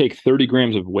 if you take 30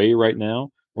 grams of whey right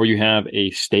now, or you have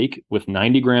a steak with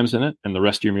 90 grams in it, and the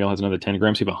rest of your meal has another 10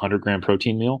 grams, you have a 100-gram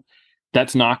protein meal,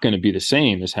 that's not going to be the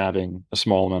same as having a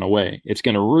small amount of whey. It's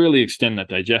going to really extend that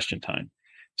digestion time.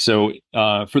 So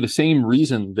for the same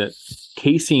reason that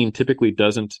casein typically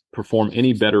doesn't perform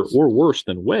any better or worse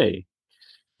than whey,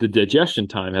 the digestion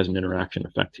time has an interaction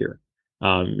effect here.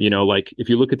 Like if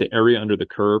you look at the area under the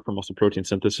curve for muscle protein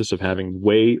synthesis of having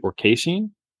whey or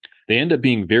casein, they end up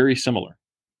being very similar.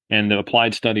 And the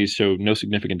applied studies show no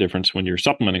significant difference when you're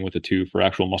supplementing with the two for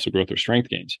actual muscle growth or strength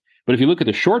gains. But if you look at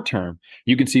the short term,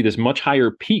 you can see this much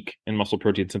higher peak in muscle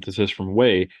protein synthesis from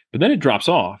whey, but then it drops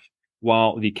off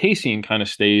while the casein kind of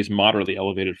stays moderately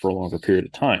elevated for a longer period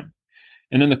of time.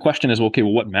 And then the question is, well, okay,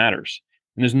 well, what matters?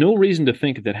 And there's no reason to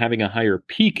think that having a higher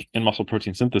peak in muscle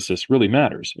protein synthesis really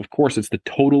matters. Of course, it's the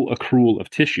total accrual of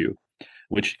tissue,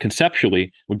 which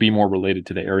conceptually would be more related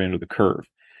to the area under the curve.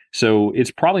 So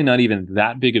it's probably not even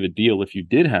that big of a deal if you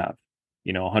did have,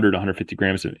 100, 150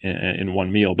 grams in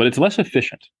one meal, but it's less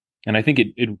efficient. And I think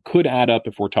it could add up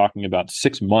if we're talking about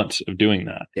 6 months of doing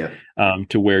that,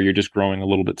 to where you're just growing a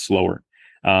little bit slower.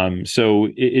 So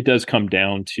it does come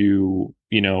down to,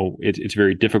 it's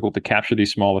very difficult to capture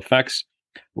these small effects.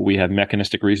 But we have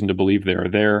mechanistic reason to believe they are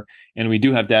there. And we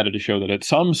do have data to show that at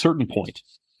some certain point,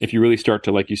 if you really start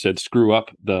to, like you said, screw up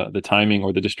the timing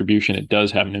or the distribution, it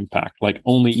does have an impact. Like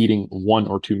only eating 1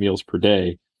 or 2 meals per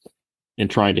day and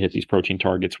trying to hit these protein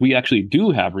targets, we actually do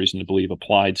have reason to believe,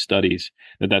 applied studies,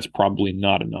 that that's probably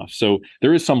not enough. So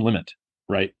there is some limit,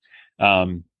 right?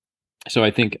 So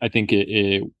I think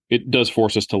it does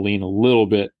force us to lean a little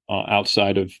bit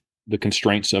outside of the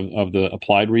constraints of the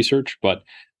applied research, but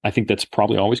I think that's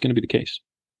probably always going to be the case.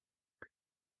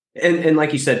 And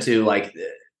like you said too, like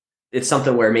it's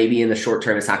something where maybe in the short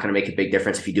term, it's not going to make a big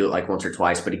difference if you do it like once or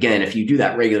twice. But again, if you do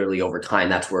that regularly over time,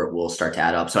 that's where it will start to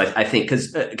add up. So I think,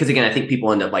 because again, I think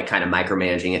people end up like kind of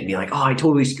micromanaging it and being like, oh, I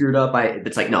totally screwed up.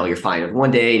 It's like, no, you're fine.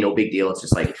 One day, no big deal. It's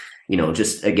just like,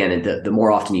 just again, the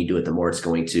more often you do it, the more it's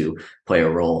going to play a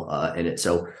role in it.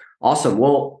 So awesome.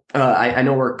 Well, I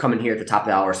know we're coming here at the top of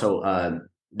the hour, so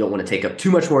don't want to take up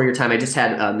too much more of your time. I just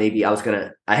had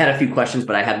I had a few questions,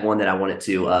 but I had one that I wanted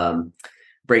to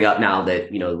bring up now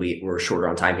that, we're shorter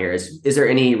on time here is there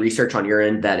any research on your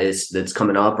end that's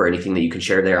coming up, or anything that you can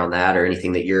share there on that, or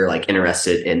anything that you're like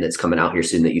interested in that's coming out here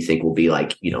soon that you think will be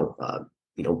like,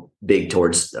 big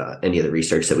towards any of the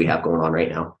research that we have going on right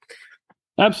now?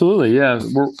 Absolutely, yeah.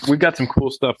 We've got some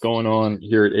cool stuff going on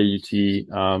here at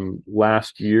AUT.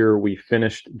 Last year, we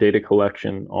finished data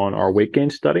collection on our weight gain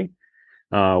study,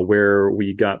 where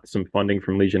we got some funding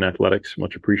from Legion Athletics,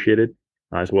 much appreciated,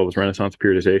 as well as Renaissance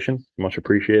Periodization, much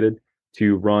appreciated,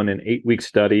 to run an 8-week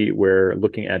study where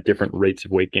looking at different rates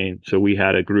of weight gain. So we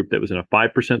had a group that was in a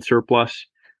 5% surplus,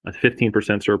 a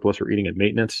 15% surplus, or eating at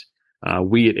maintenance.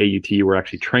 We at AUT were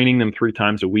actually training them 3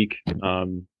 times a week,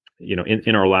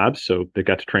 in our labs. So they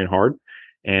got to train hard.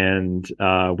 And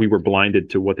we were blinded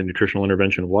to what the nutritional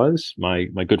intervention was. My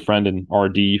good friend and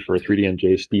RD for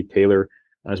 3DMJ, Steve Taylor,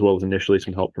 as well as initially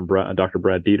some help from Dr.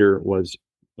 Brad Dieter, was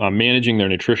managing their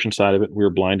nutrition side of it. We were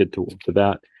blinded to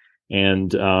that.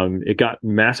 And it got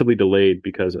massively delayed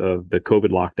because of the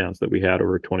COVID lockdowns that we had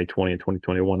over 2020 and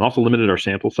 2021. Also limited our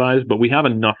sample size, but we have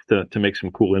enough to make some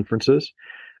cool inferences,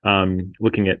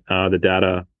 looking at the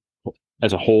data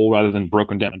as a whole rather than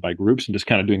broken down by groups, and just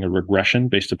kind of doing a regression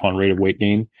based upon rate of weight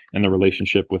gain and the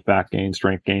relationship with fat gain,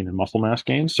 strength gain, and muscle mass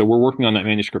gain. So we're working on that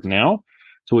manuscript now.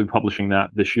 So we'll be publishing that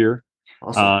this year.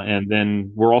 Awesome. And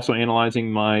then we're also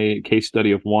analyzing my case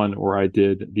study of one where I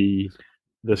did the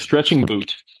stretching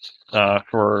boot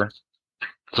for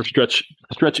stretch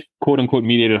quote unquote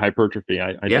mediated hypertrophy.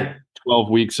 I did 12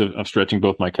 weeks of stretching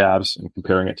both my calves and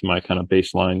comparing it to my kind of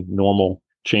baseline normal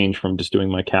change from just doing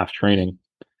my calf training.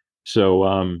 So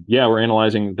we're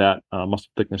analyzing that muscle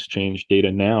thickness change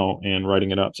data now and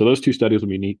writing it up. So those 2 studies will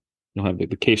be neat. You'll have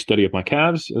the case study of my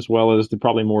calves, as well as the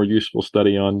probably more useful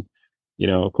study on,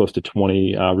 close to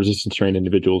 20 resistance trained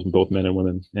individuals, both men and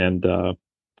women, and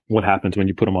what happens when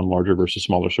you put them on larger versus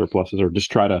smaller surpluses, or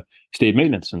just try to stay at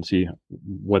maintenance and see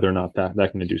whether or not that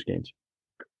can induce gains.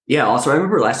 Yeah, also, I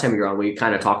remember last time you were on, we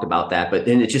kind of talked about that, but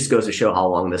then it just goes to show how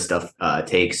long this stuff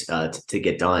takes to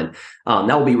get done.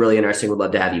 That will be really interesting. We'd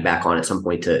love to have you back on at some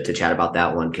point to chat about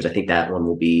that one, because I think that one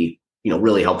will be,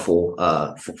 really helpful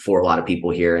for a lot of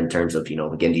people here in terms of,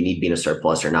 again, do you need to be in a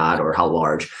surplus or not, or how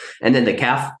large? And then the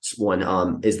calf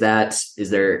one, is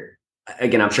there,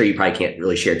 again, I'm sure you probably can't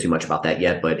really share too much about that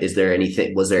yet, but was there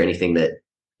anything that,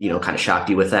 kind of shocked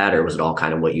you with that, or was it all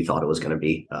kind of what you thought it was going to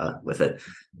be with it?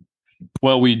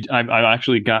 Well, I've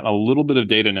actually got a little bit of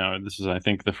data now. This is, I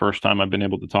think, the first time I've been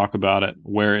able to talk about it,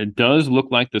 where it does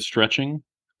look like the stretching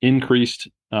increased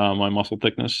my muscle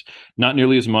thickness, not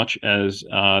nearly as much as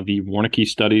the Warnke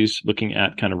studies looking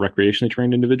at kind of recreationally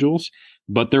trained individuals.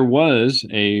 But there was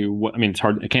it's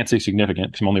hard, I can't say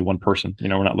significant because I'm only one person,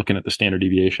 we're not looking at the standard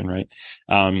deviation, right?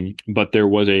 But there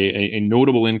was a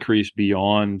notable increase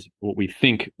beyond what we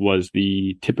think was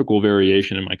the typical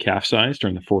variation in my calf size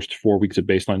during the first 4 weeks of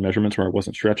baseline measurements where I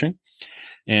wasn't stretching.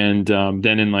 And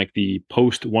then in like the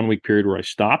post 1 week period where I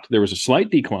stopped, there was a slight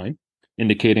decline,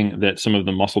 indicating that some of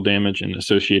the muscle damage and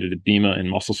associated edema and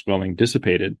muscle swelling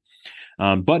dissipated.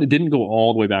 But it didn't go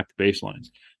all the way back to baseline.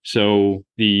 So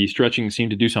the stretching seemed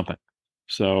to do something.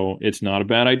 So it's not a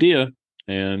bad idea.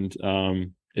 And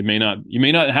you may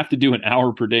not have to do an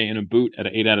hour per day in a boot at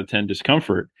an 8 out of 10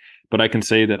 discomfort, but I can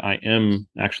say that I am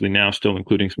actually now still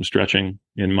including some stretching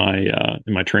in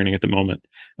my training at the moment.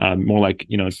 More like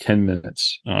 10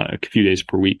 minutes a few days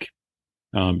per week.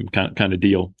 Kind of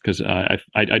deal, because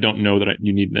I don't know that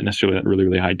you need necessarily that really,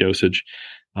 really high dosage,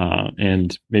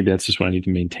 and maybe that's just what I need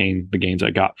to maintain the gains I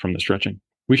got from the stretching.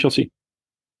 We shall see.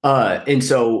 And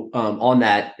so on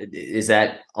that, is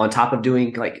that on top of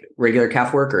doing like regular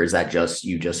calf work, or is that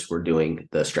you just were doing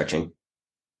the stretching?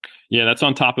 Yeah, that's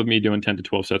on top of me doing 10 to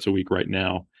 12 sets a week right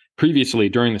now. Previously,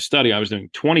 during the study, I was doing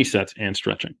 20 sets and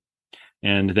stretching.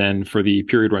 And then for the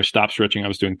period where I stopped stretching, I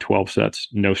was doing 12 sets,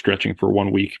 no stretching for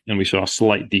 1 week. And we saw a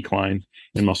slight decline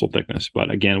in muscle thickness.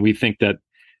 But again, we think that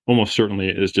almost certainly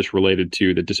is just related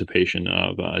to the dissipation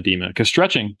of edema, because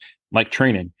stretching, like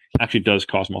training, actually does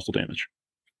cause muscle damage.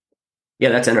 Yeah,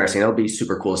 that's interesting. That'll be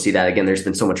super cool to see that. Again, there's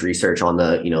been so much research on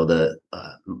the,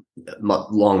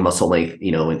 long muscle length,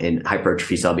 and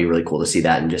hypertrophy. So that'll be really cool to see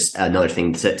that. And just another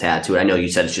thing to add to it. I know you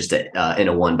said it's just in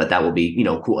a one, but that will be,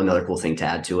 cool. Another cool thing to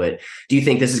add to it. Do you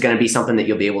think this is going to be something that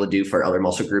you'll be able to do for other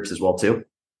muscle groups as well, too?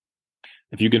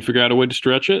 If you can figure out a way to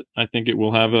stretch it, I think it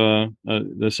will have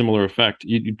a similar effect.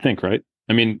 You'd think, right?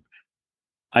 I mean,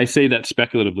 I say that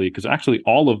speculatively because actually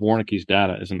all of Warnke's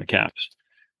data is in the calves.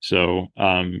 So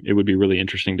it would be really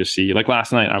interesting to see. Like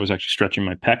last night, I was actually stretching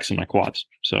my pecs and my quads.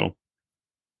 So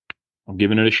I'm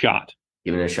giving it a shot.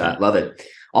 Giving it a shot. Love it.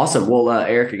 Awesome. Well,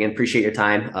 Eric, again, appreciate your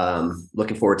time.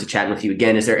 Looking forward to chatting with you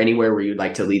again. Is there anywhere where you'd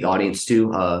like to lead the audience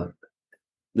to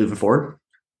moving forward?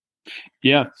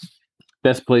 Yeah.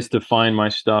 Best place to find my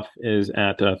stuff is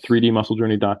at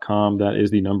 3dmusclejourney.com. That is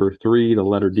the number 3, the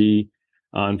letter D.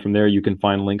 And from there, you can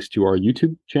find links to our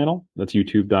YouTube channel. That's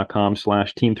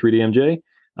youtube.com/team3dmj,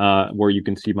 where you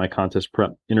can see my contest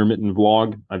prep intermittent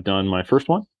vlog. I've done my first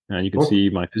one, and you can see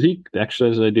my physique, the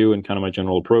exercises I do, and kind of my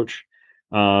general approach.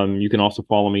 You can also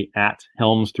follow me at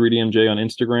Helms3DMJ on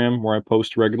Instagram, where I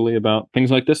post regularly about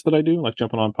things like this that I do, like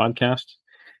jumping on podcasts.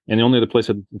 And the only other place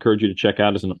I'd encourage you to check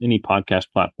out is any podcast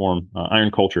platform, Iron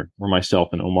Culture, where myself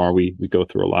and Omar, we go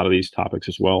through a lot of these topics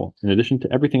as well, in addition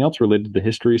to everything else related to the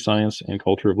history, science, and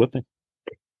culture of lifting.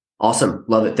 Awesome.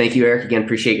 Love it. Thank you, Eric. Again,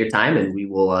 appreciate your time, and we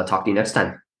will talk to you next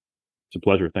time. It's a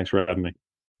pleasure. Thanks for having me.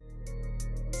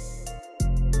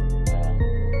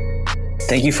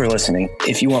 Thank you for listening.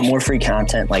 If you want more free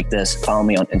content like this, follow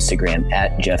me on Instagram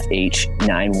at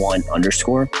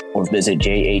JeffH91_ or visit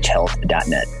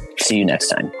jhhealth.net. See you next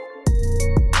time.